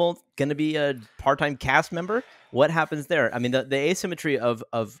Mark Hamill going to be a part-time cast member? What happens there? I mean, the asymmetry of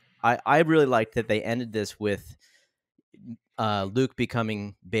I really liked that they ended this with Luke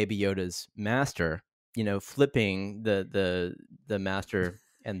becoming Baby Yoda's master. Flipping the master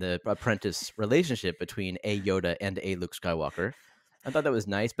and the apprentice relationship between a Yoda and a Luke Skywalker. I thought that was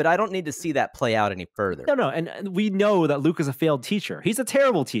nice, but I don't need to see that play out any further. No, and we know that Luke is a failed teacher. He's a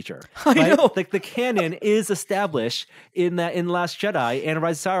terrible teacher. I know. Like the canon is established in Last Jedi and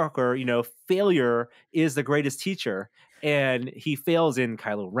Rise of Skywalker. Failure is the greatest teacher, and he fails in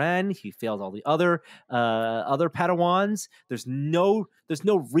Kylo Ren. He fails all the other Padawans. There's no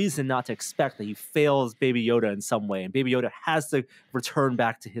reason not to expect that he fails Baby Yoda in some way, and Baby Yoda has to return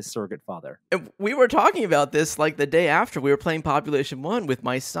back to his surrogate father. And we were talking about this like the day after we were playing Population 1 with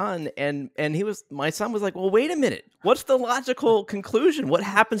my son, and my son was like, "Well, wait a minute. What's the logical conclusion? What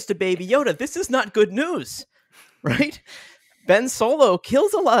happens to Baby Yoda? This is not good news." Right? Ben Solo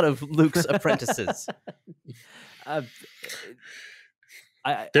kills a lot of Luke's apprentices.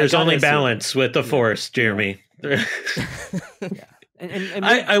 There's only balance with the Force, Jeremy. Yeah. And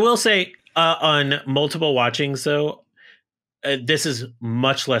I will say on multiple watchings, though, this is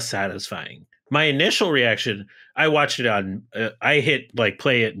much less satisfying. My initial reaction, I watched it on, I hit like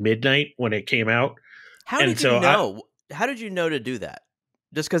play at midnight when it came out. How did you know? How did you know to do that?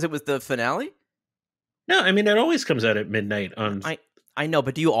 Just because it was the finale? No, I mean, it always comes out at midnight on. I know,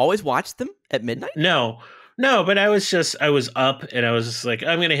 but do you always watch them at midnight? No, but I was up and I was just like,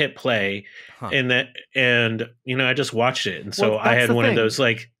 I'm going to hit play. And I just watched it. And so I had one of those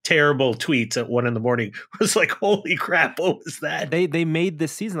like terrible tweets at 1 a.m. I was like, holy crap, what was that? They made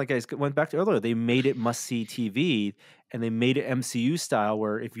this season, like I went back to earlier, they made it must-see TV, and they made it MCU style,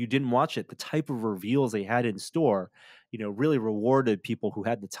 where if you didn't watch it, the type of reveals they had in store, really rewarded people who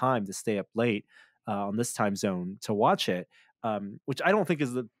had the time to stay up late on this time zone to watch it. Which I don't think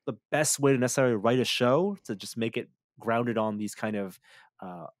is the best way to necessarily write a show, to just make it grounded on these kind of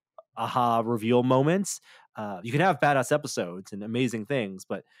aha reveal moments. You can have badass episodes and amazing things,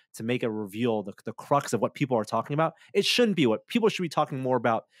 but to make a reveal the crux of what people are talking about, it shouldn't be what people should be talking more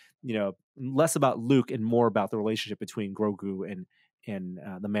about. Less about Luke and more about the relationship between Grogu and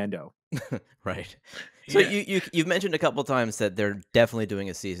the Mando. Right. So you've mentioned a couple times that they're definitely doing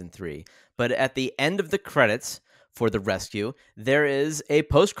a season 3, but at the end of the credits for the rescue, there is a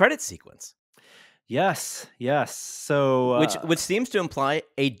post-credit sequence. Yes. So which seems to imply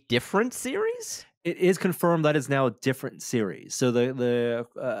a different series. It is confirmed that is now a different series. So the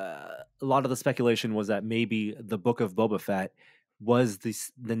a lot of the speculation was that maybe the Book of Boba Fett was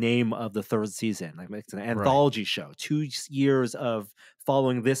the name of the third season. Like it's an anthology show. 2 years of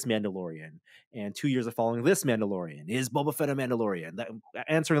following this Mandalorian and 2 years of following this Mandalorian. Is Boba Fett a Mandalorian?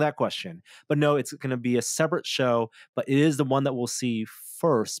 Answering that question. But no, it's going to be a separate show, but it is the one that we'll see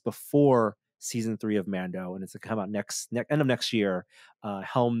first before season 3 of Mando, and it's going to come out end of next year,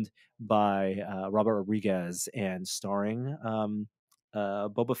 helmed by Robert Rodriguez and starring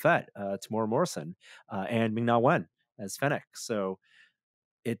Boba Fett, Tamora Morrison, and Ming-Na Wen as Fennec. So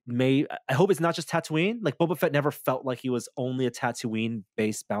I hope it's not just Tatooine. Like Boba Fett never felt like he was only a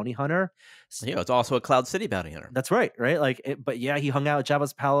Tatooine-based bounty hunter. It's also a Cloud City bounty hunter. That's right? But yeah, he hung out at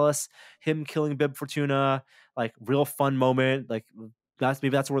Jabba's palace. Him killing Bib Fortuna, like real fun moment. Like maybe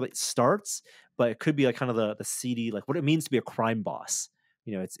that's where it starts. But it could be like kind of the seedy, like what it means to be a crime boss.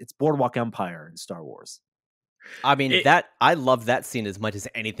 It's Boardwalk Empire in Star Wars. I mean, I love that scene as much as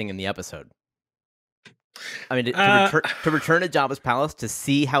anything in the episode. I mean, to return to Jabba's palace, to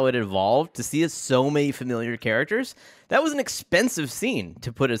see how it evolved, to see so many familiar characters, that was an expensive scene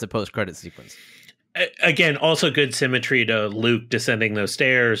to put as a post-credit sequence. Again, also good symmetry to Luke descending those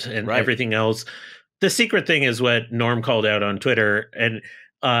stairs and everything else. The secret thing is what Norm called out on Twitter, and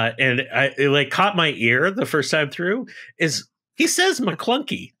it like caught my ear the first time through, is he says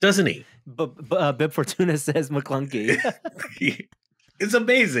McClunky, doesn't he? But Bib Fortuna says McClunky. It's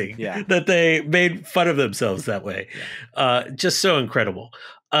amazing that they made fun of themselves that way. Just so incredible.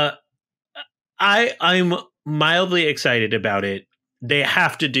 I'm mildly excited about it. They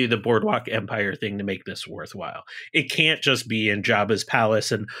have to do the Boardwalk Empire thing to make this worthwhile. It can't just be in Jabba's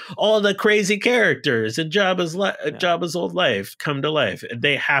palace and all the crazy characters and Jabba's old life come to life.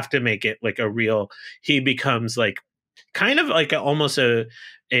 They have to make it like a real. He becomes like kind of like almost a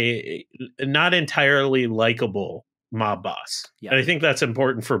not entirely likable mob boss. And I think that's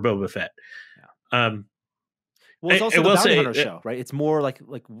important for Boba Fett. Well, it's also the bounty hunter show, right? It's more like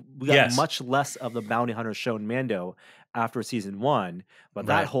we got much less of the bounty hunter show in Mando after season 1, but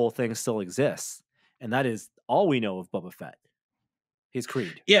that whole thing still exists, and that is all we know of Boba Fett. His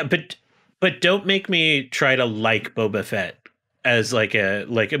creed. Yeah, but don't make me try to like Boba Fett as like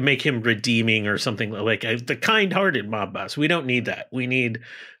make him redeeming or something, like the kind-hearted mob boss. We don't need that. We need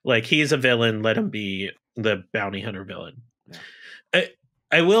like he's a villain. Let him be the bounty hunter villain. Yeah.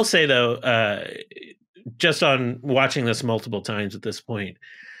 I will say though, just on watching this multiple times at this point,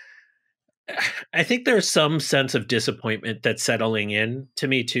 I think there's some sense of disappointment that's settling in to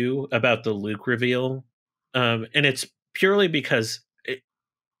me too about the Luke reveal, and it's purely because it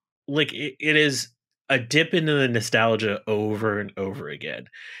is a dip into the nostalgia over and over again.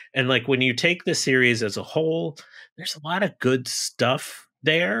 And like when you take the series as a whole, there's a lot of good stuff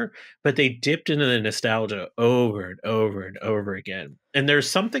there, but they dipped into the nostalgia over and over and over again. And there's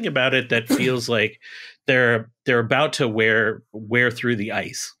something about it that feels like they're about to wear through the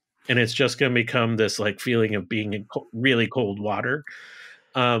ice, and it's just going to become this like feeling of being in really cold water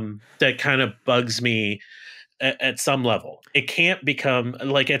that kind of bugs me at some level. It can't become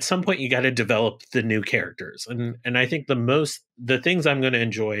like, at some point you got to develop the new characters, and I think the things I'm going to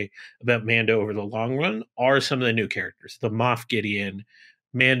enjoy about Mando over the long run are some of the new characters, the Moff Gideon,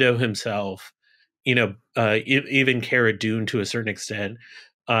 Mando himself, even Cara Dune to a certain extent,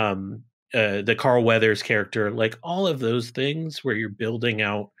 the Carl Weathers character, like all of those things where you're building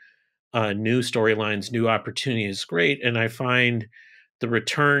out new storylines, new opportunities, great. And I find the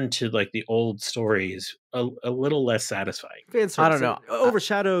return to like the old stories a little less satisfying. I don't know.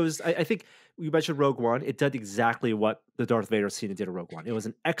 Overshadows. I think you mentioned Rogue One. It did exactly what the Darth Vader scene did in Rogue One. It was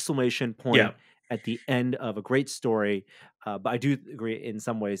an exclamation point at the end of a great story. But I do agree in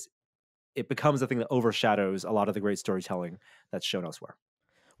some ways it becomes a thing that overshadows a lot of the great storytelling that's shown elsewhere.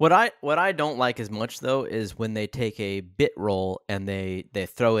 What I don't like as much though is when they take a bit role and they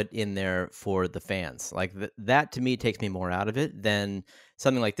throw it in there for the fans. Like that to me takes me more out of it than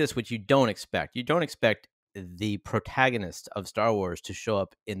something like this, which you don't expect. You don't expect the protagonist of Star Wars to show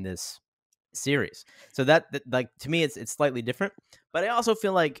up in this series. So that like to me it's slightly different. But I also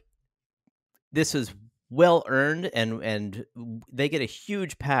feel like this is well earned, and they get a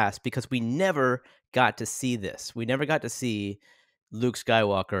huge pass because we never got to see this. We never got to see Luke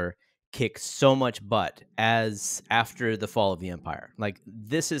Skywalker kick so much butt as after the fall of the Empire. Like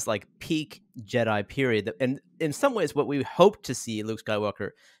this is like peak Jedi period, and in some ways what we hope to see Luke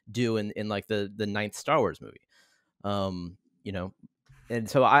Skywalker do in like the ninth Star Wars movie. And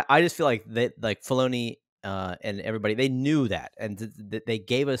so I just feel like that, like Filoni and everybody, they knew that, and they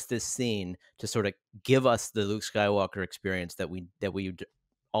gave us this scene to sort of give us the Luke Skywalker experience that we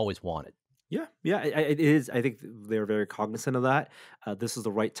always wanted. Yeah, it is. I think they were very cognizant of that. This is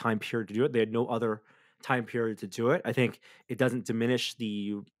the right time period to do it. They had no other time period to do it. I think it doesn't diminish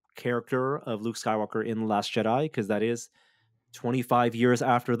the character of Luke Skywalker in The Last Jedi, because that is 25 years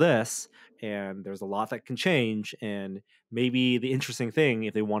after this, and there's a lot that can change. And maybe the interesting thing,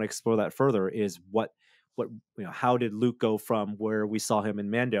 if they want to explore that further, is what how did Luke go from where we saw him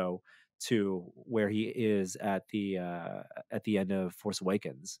in Mando to where he is at the end of Force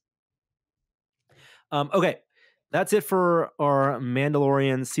Awakens. Okay, that's it for our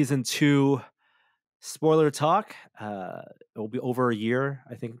Mandalorian season 2 spoiler talk. It will be over a year,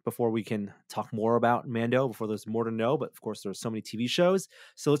 I think, before we can talk more about Mando, before there's more to know. But of course, there's so many TV shows.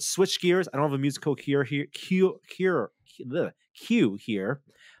 So let's switch gears. I don't have a musical cue here.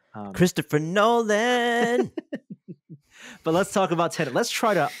 Christopher Nolan. But let's talk about Tenet. Let's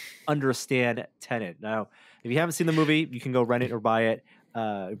try to understand Tenet. Now, if you haven't seen the movie, you can go rent it or buy it.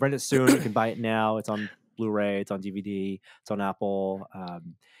 Rent it soon. You can buy it now. It's on Blu-ray. It's on DVD. It's on Apple.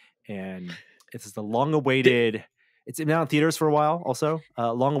 And it's the long-awaited. It's been out in theaters for a while. Also,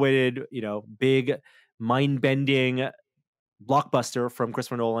 long-awaited. Big, mind-bending blockbuster from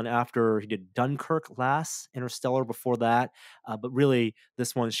Christopher Nolan after he did Dunkirk last, Interstellar before that. But really,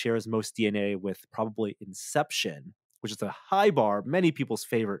 this one shares most DNA with probably Inception, which is a high bar, many people's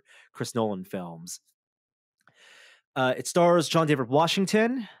favorite Chris Nolan films. It stars John David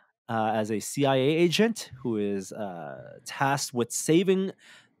Washington as a CIA agent who is tasked with saving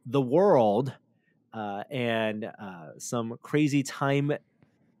the world and some crazy time,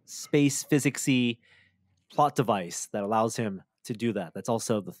 space, physicsy plot device that allows him to do that. That's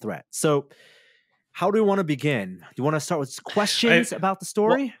also the threat. So how do we want to begin? Do you want to start with questions about the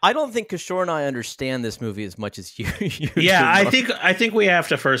story? Well, I don't think Kishore and I understand this movie as much as you. Yeah, I think we have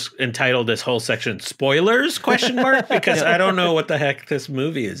to first entitle this whole section "Spoilers?" because I don't know what the heck this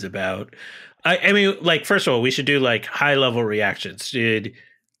movie is about. I mean, like, first of all, we should do like high level reactions. Did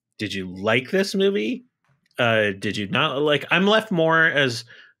you like this movie? Did you not like? I'm left more as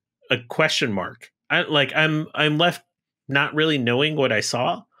a question mark. I'm left not really knowing what I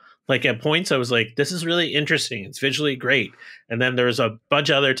saw. Like at points I was like, this is really interesting. It's visually great. And then there was a bunch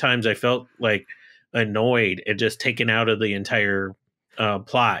of other times I felt like annoyed and just taken out of the entire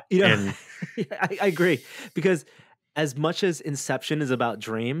plot. And I agree, because as much as Inception is about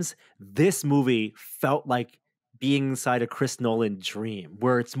dreams, this movie felt like being inside a Chris Nolan dream,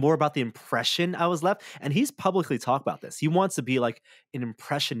 where it's more about the impression I was left. And he's publicly talked about this. He wants to be like an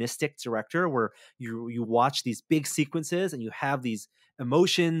impressionistic director where you watch these big sequences and you have these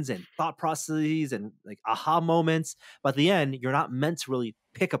emotions and thought processes and like aha moments. But at the end, you're not meant to really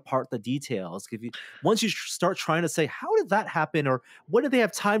pick apart the details. Once you start trying to say, how did that happen? Or when did they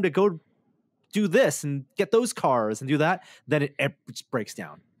have time to go do this and get those cars and do that? Then it just breaks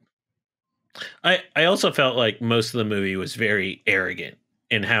down. I also felt like most of the movie was very arrogant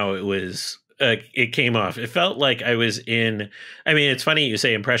in how it was. It came off. It felt like I was in. I mean, it's funny you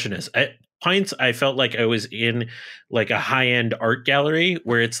say impressionist. At points, I felt like I was in like a high end art gallery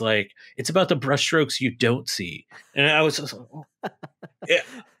where it's like it's about the brushstrokes you don't see, and I was just,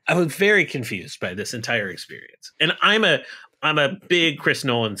 I was very confused by this entire experience. And I'm a big Chris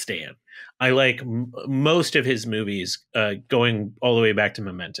Nolan stan. I like most of his movies, going all the way back to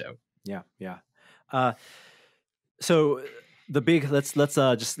Memento. Yeah. So the big let's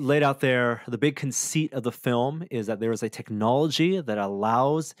just lay it out there. The big conceit of the film is that there is a technology that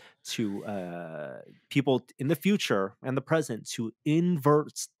allows to people in the future and the present to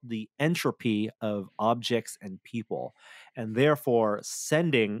invert the entropy of objects and people, and therefore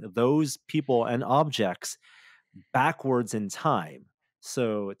sending those people and objects backwards in time.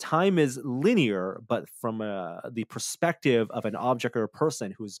 So time is linear, but from the perspective of an object or a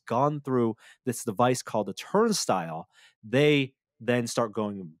person who's gone through this device called a turnstile, they then start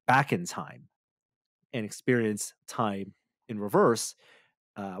going back in time and experience time in reverse,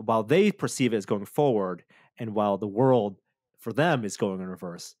 while they perceive it as going forward, and while the world for them is going in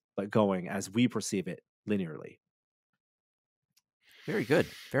reverse, but going as we perceive it linearly. Very good.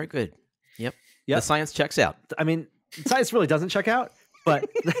 Very good. Yep. The science checks out. I mean, science really doesn't check out. But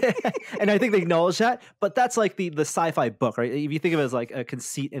and I think they acknowledge that. But that's like the sci-fi book, right? If you think of it as like a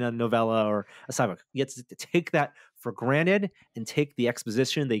conceit in a novella or a sci-fi book, you have to take that for granted and take the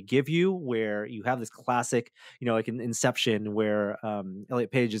exposition they give you, where you have this classic, like in Inception, where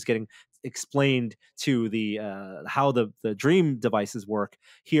Elliot Page is getting explained to the how the dream devices work.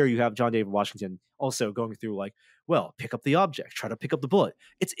 Here you have John David Washington also going through like, well, pick up the object, try to pick up the bullet.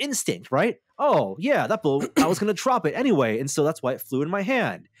 It's instinct, right? Oh, yeah, that bullet, I was going to drop it anyway. And so that's why it flew in my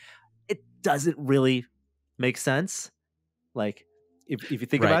hand. It doesn't really make sense. Like, if you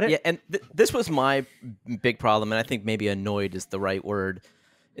think about it. Yeah, and this was my big problem, and I think maybe annoyed is the right word.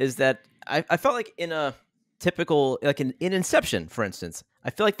 is that I felt like in a typical, like in Inception, for instance, I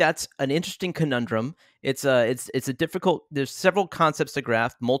feel like that's an interesting conundrum. It's a difficult. There's several concepts to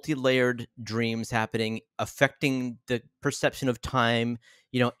grasp, multi-layered dreams happening, affecting the perception of time.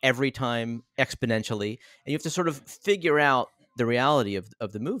 Every time exponentially, and you have to sort of figure out the reality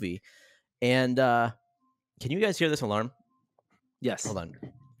of the movie. And can you guys hear this alarm? Yes. Hold on,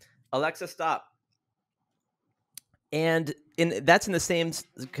 Alexa, stop. And that's in the same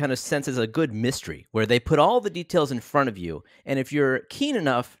kind of sense as a good mystery, where they put all the details in front of you. And if you're keen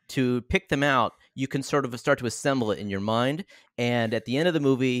enough to pick them out, you can sort of start to assemble it in your mind. And at the end of the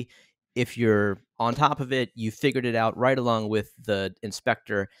movie, if you're on top of it, you figured it out right along with the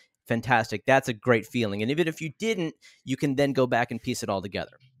inspector. Fantastic. That's a great feeling. And even if you didn't, you can then go back and piece it all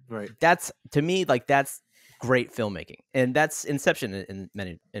together. Right. That's, to me, like, that's great filmmaking, and that's Inception in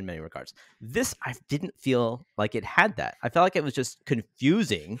many regards. This, I didn't feel like it had that. I felt like it was just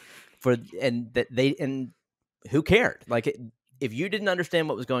confusing and who cared? Like, if you didn't understand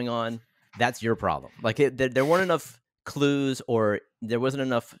what was going on, that's your problem. Like, there weren't enough clues, or there wasn't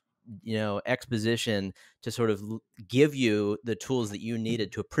enough exposition to sort of give you the tools that you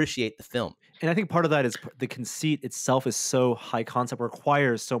needed to appreciate the film. And I think part of that is the conceit itself is so high concept,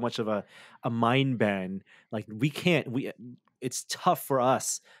 requires so much of a mind bend. Like it's tough for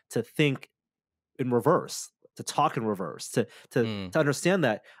us to think in reverse, to talk in reverse, to understand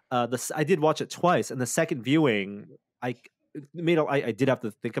that. I did watch it twice, and the second viewing, I did have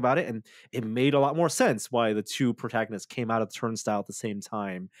to think about it, and it made a lot more sense why the two protagonists came out of the turnstile at the same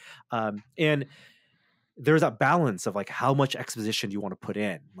time. And there's that balance of like, how much exposition do you want to put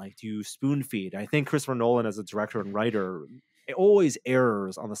in? Like, do you spoon feed? I think Christopher Nolan, as a director and writer, always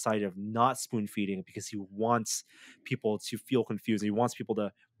errs on the side of not spoon feeding, because he wants people to feel confused. He wants people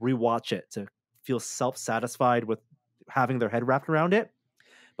to rewatch it to feel self-satisfied with having their head wrapped around it.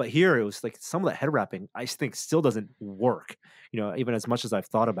 But here it was like some of that head wrapping, I think, still doesn't work, even as much as I've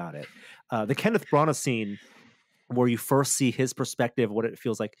thought about it. The Kenneth Branagh scene, where you first see his perspective, what it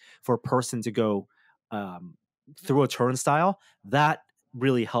feels like for a person to go through a turnstile, that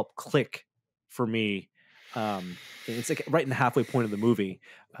really helped click for me. It's like right in the halfway point of the movie,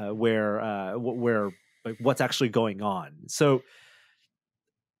 where like, what's actually going on. So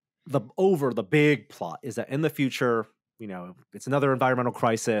the big plot is that in the future, it's another environmental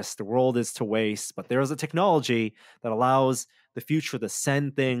crisis. The world is to waste, but there's a technology that allows the future to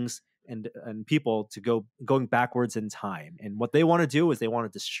send things and people to going backwards in time. And what they want to do is they want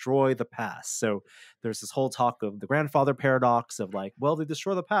to destroy the past. So there's this whole talk of the grandfather paradox of like, well, they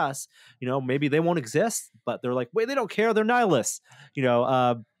destroy the past, maybe they won't exist, but they're like, wait, they don't care. They're nihilists.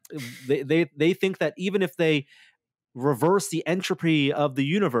 They think that even if they reverse the entropy of the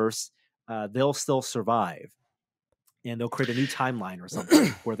universe, they'll still survive. And they'll create a new timeline or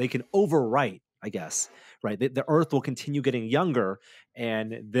something where they can overwrite, I guess, right? The Earth will continue getting younger,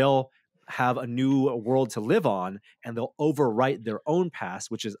 and they'll have a new world to live on, and they'll overwrite their own past,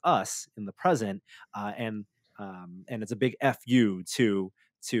 which is us in the present, and it's a big FU to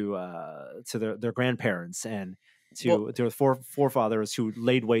their grandparents and to their forefathers who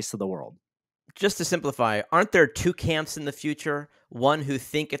laid waste to the world. Just to simplify, aren't there two camps in the future? One who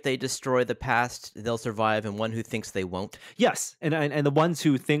think if they destroy the past, they'll survive, and one who thinks they won't? Yes, and the ones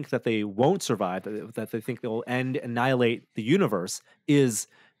who think that they won't survive, that they think they'll annihilate the universe, is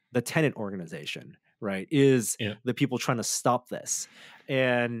the Tenet organization, right? Is the people trying to stop this.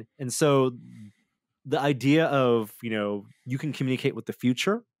 And so the idea of, you can communicate with the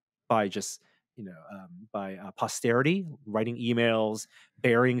future by just by posterity, writing emails,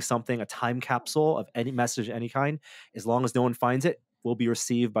 burying something, a time capsule of any message of any kind, as long as no one finds it, will be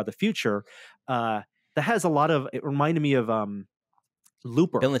received by the future. That has a lot of, it reminded me of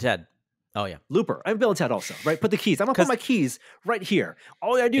Looper. Bill and Ted. Oh, yeah. Looper. I'm Bill and Ted also, right? Put the keys. I'm going to put my keys right here.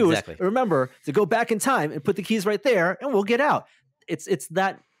 All I do is remember to go back in time and put the keys right there, and we'll get out. It's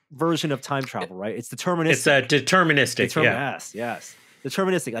that version of time travel, right? It's deterministic. It's deterministic. Yeah. Yes.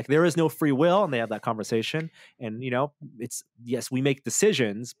 Deterministic. Like, there is no free will, and they have that conversation. And it's, yes, we make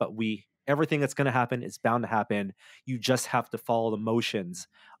decisions, but everything that's going to happen is bound to happen. You just have to follow the motions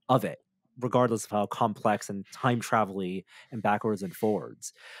of it, regardless of how complex and time travel-y and backwards and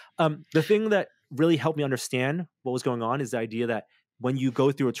forwards. The thing that really helped me understand what was going on is the idea that when you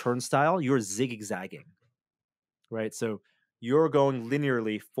go through a turnstile, you're zigzagging, right? So you're going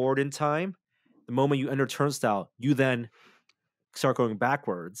linearly forward in time. The moment you enter turnstile, you then start going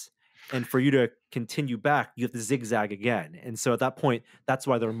backwards, and for you to continue back, you have to zigzag again. And so at that point, that's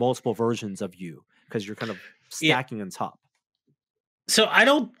why there are multiple versions of you, because you're kind of stacking on top. So I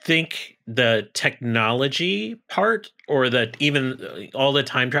don't think the technology part or the even all the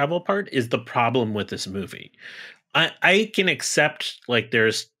time travel part is the problem with this movie. I can accept like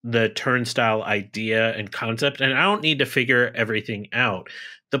there's the turnstile idea and concept, and I don't need to figure everything out.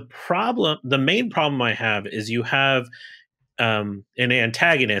 The main problem I have is you have an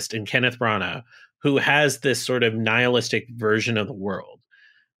antagonist in Kenneth Branagh who has this sort of nihilistic version of the world.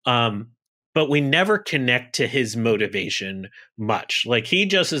 Um, but we never connect to his motivation much. Like he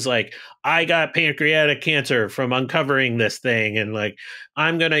just is like, I got pancreatic cancer from uncovering this thing, and like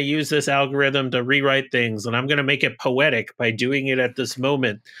I'm gonna use this algorithm to rewrite things, and I'm gonna make it poetic by doing it at this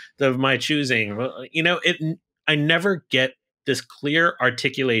moment of my choosing. You know, I never get this clear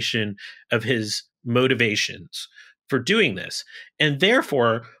articulation of his motivations for doing this, and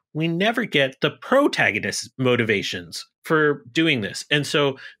therefore we never get the protagonist's motivations for doing this. And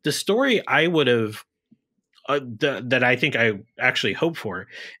so the story I would have that I think I actually hope for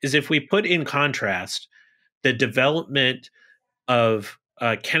is if we put in contrast the development of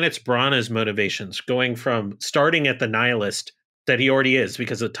Kenneth Branagh's motivations, going from starting at the nihilist that he already is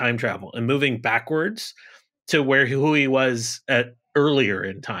because of time travel and moving backwards to who he was at earlier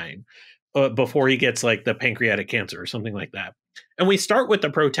in time before he gets like the pancreatic cancer or something like that. And we start with the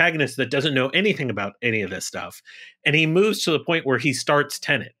protagonist that doesn't know anything about any of this stuff. And he moves to the point where he starts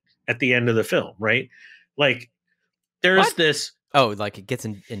Tenet at the end of the film, right? Like there's What? this. Oh, like it gets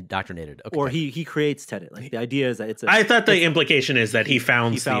indoctrinated. Okay. Or he creates Tenet. Like the idea is that it's I thought the implication is that he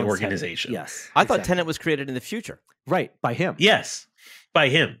founds the Tenet. organization. Yes. I thought exactly. Tenet was created in the future. Right, by him. Yes, by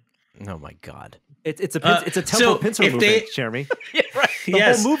him. Oh my God. It's a temporal so pincer if movement, they- Jeremy. Yeah, right. The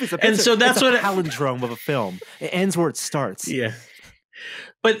Yes. whole movie's a And pincer. so that's it's a what- palindrome of a film. It ends where it starts. Yeah.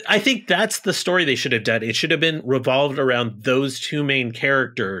 But I think that's the story they should have done. It should have been revolved around those two main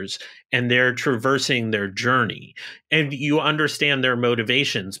characters and they're traversing their journey. And you understand their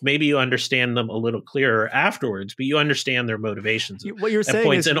motivations. Maybe you understand them a little clearer afterwards, but you understand their motivations. What you're at saying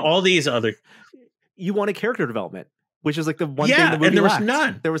points is and all these other. you wanted character development, which is like the one Yeah, thing the movie and there was lacked.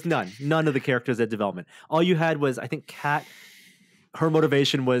 none. There was none. None of the characters had development. All you had was, I think, Kat. Her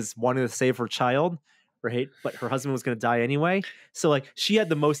motivation was wanting to save her child, right? But her husband was going to die anyway. So like she had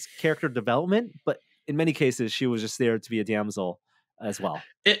the most character development, but in many cases she was just there to be a damsel as well.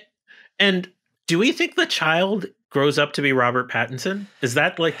 And do we think the child grows up to be Robert Pattinson? Is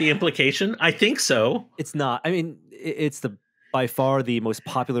that like the implication? I think so. It's not. I mean, it's the by far the most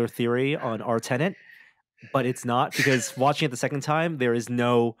popular theory on our Tenet, but it's not because watching it the second time, there is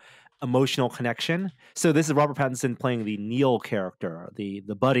no emotional connection. So this is Robert Pattinson playing the Neil character, the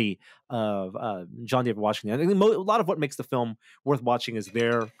buddy of John David Washington. I think a lot of what makes the film worth watching is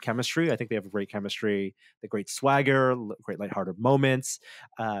their chemistry. I think they have a great chemistry, the great swagger, great lighthearted moments.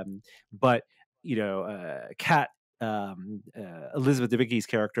 But you know, Kat. Elizabeth Debicki's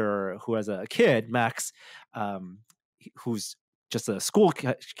character, who has a kid, Max, who's just a school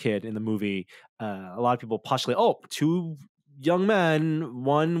kid in the movie. A lot of people postulate, two young men,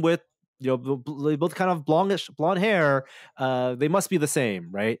 one with they both kind of blonde hair. They must be the same,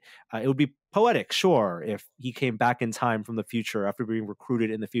 right? It would be poetic, sure, if he came back in time from the future after being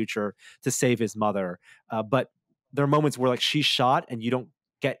recruited in the future to save his mother. But there are moments where like she's shot, and you don't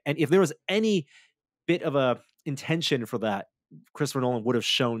get. And if there was any bit of a intention for that, Christopher Nolan would have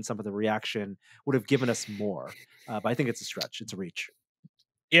shown some of the reaction, would have given us more. But I think it's a stretch. It's a reach.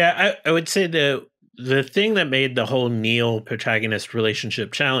 Yeah, I would say the thing that made the whole Neil protagonist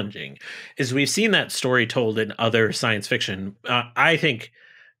relationship challenging is we've seen that story told in other science fiction. I think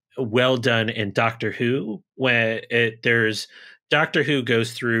well done in Doctor Who, where there's Doctor Who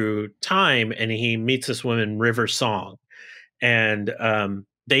goes through time and he meets this woman, River Song, and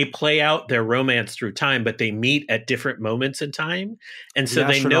they play out their romance through time, but they meet at different moments in time, and so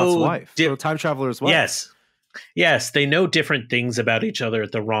they know wife, time traveler's wife. Yes, they know different things about each other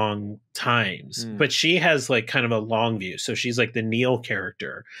at the wrong times. But she has like kind of a long view. So she's like the Neil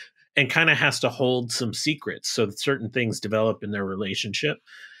character and kind of has to hold some secrets so that certain things develop in their relationship.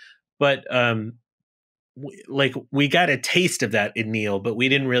 But we got a taste of that in Neil, but we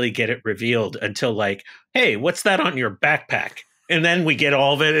didn't really get it revealed until like, hey, what's that on your backpack? And then we get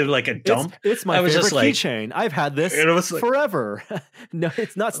all of it in like a dump. It's my favorite keychain. I've had this forever. No,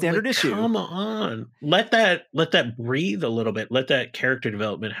 it's not standard issue. Come on, let that breathe a little bit. Let that character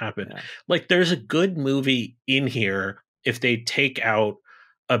development happen. Yeah. Like there's a good movie in here if they take out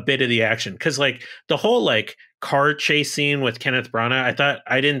a bit of the action, because like the whole like car chase scene with Kenneth Branagh,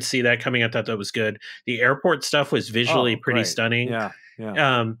 I didn't see that coming. I thought that was good. The airport stuff was visually pretty stunning.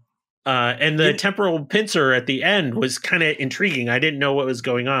 Yeah. And the temporal pincer at the end was kind of intriguing. I didn't know what was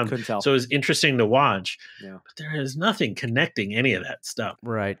going on. Couldn't tell. So it was interesting to watch. Yeah. But there is nothing connecting any of that stuff.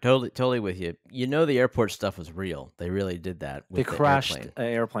 Right, totally with you. You know, the airport stuff was real. They really did that. They With the crashed airplane. an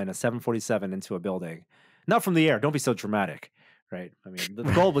airplane, a 747, into a building. Not from the air. Don't be so dramatic, right? I mean, the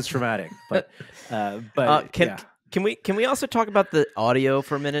goal was dramatic, but yeah. Can we also talk about the audio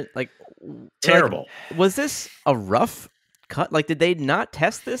for a minute? Like, Terrible. Was this a rough cut? Like, did they not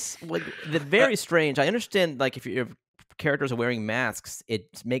test this? Like, very strange. I understand, like, if your characters are wearing masks,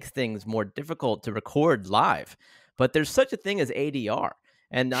 it makes things more difficult to record live. But there's such a thing as ADR,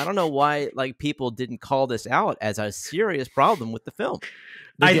 and I don't know why like people didn't call this out as a serious problem with the film.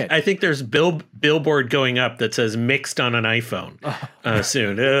 I think there's billboard going up that says "mixed on an iPhone"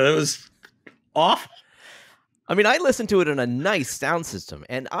 soon. It was awful. I mean, I listened to it on a nice sound system,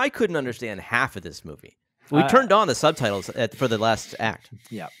 and I couldn't understand half of this movie. We turned on the subtitles for the last act.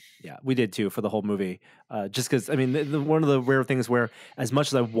 Yeah, we did too for the whole movie. Just because, I mean, one of the rare things where, as much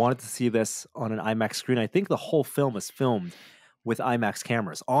as I wanted to see this on an IMAX screen, I think the whole film is filmed with IMAX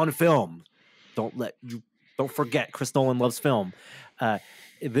cameras on film. Don't forget, Chris Nolan loves film. One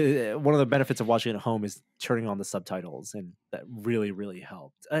of the benefits of watching it at home is turning on the subtitles, and that really, really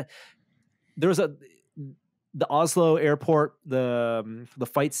helped. There's the Oslo airport, the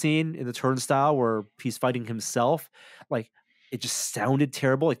fight scene in the turnstile where he's fighting himself, like it just sounded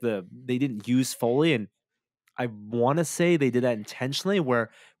terrible. Like they didn't use Foley, and I want to say they did that intentionally.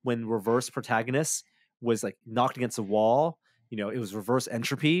 Where when reverse protagonist was like knocked against a wall, it was reverse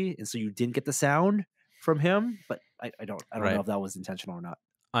entropy, and so you didn't get the sound from him. But I don't know if that was intentional or not.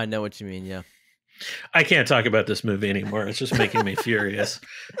 I know what you mean. Yeah. I can't talk about this movie anymore. It's just making me furious.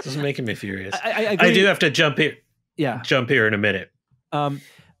 It's just making me furious. I do have to jump here. Yeah. Jump here in a minute. All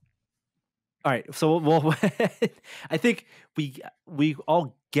right. So we'll I think we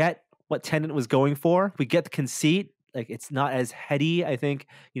all get what Tenet was going for. We get the conceit. Like, it's not as heady. I think,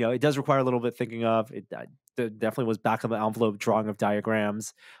 it does require a little bit thinking of it. There definitely was back of the envelope drawing of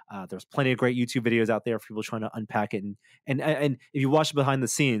diagrams. There's plenty of great YouTube videos out there for people trying to unpack it. And if you watch behind the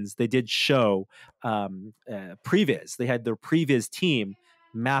scenes, they did show previs. They had their previs team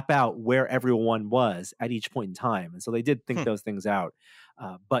map out where everyone was at each point in time. And so they did think those things out.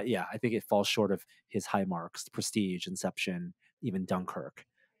 But yeah, I think it falls short of his high marks, Prestige, Inception, even Dunkirk,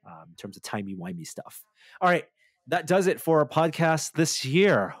 in terms of timey-wimey stuff. All right. That does it for our podcast this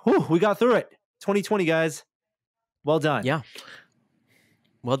year. Whew, we got through it. 2020, guys. Well done. Yeah.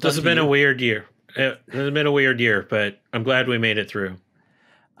 Well done. This has been a weird year. It has been a weird year, but I'm glad we made it through.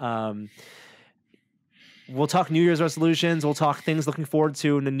 We'll talk New Year's resolutions. We'll talk things looking forward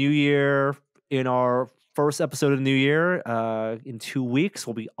to in the new year in our first episode of the new year in 2 weeks.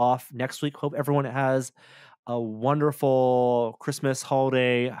 We'll be off next week. Hope everyone has a wonderful Christmas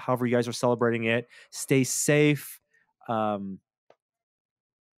holiday, however you guys are celebrating it. Stay safe.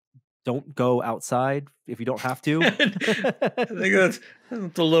 Don't go outside if you don't have to. I think that's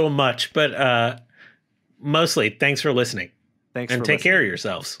a little much, but mostly thanks for listening. Thanks and for take listening. care of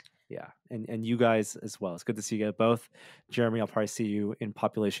yourselves. Yeah, and you guys as well. It's good to see you guys both. Jeremy, I'll probably see you in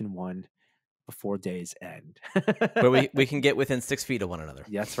Population 1 before days end. Where we can get within 6 feet of one another.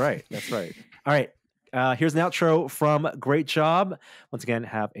 That's right. That's right. All right. Here's an outro from Great Job. Once again,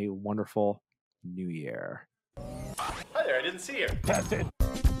 have a wonderful new year. Hi there, I didn't see you. That's it.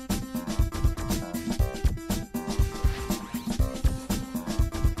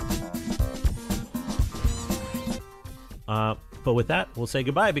 But with that, we'll say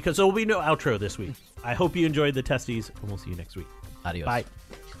goodbye because there will be no outro this week. I hope you enjoyed the testes, and we'll see you next week. Adios. Bye.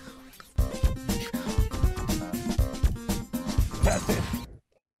 That's it.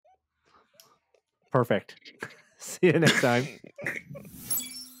 Perfect. See you next time.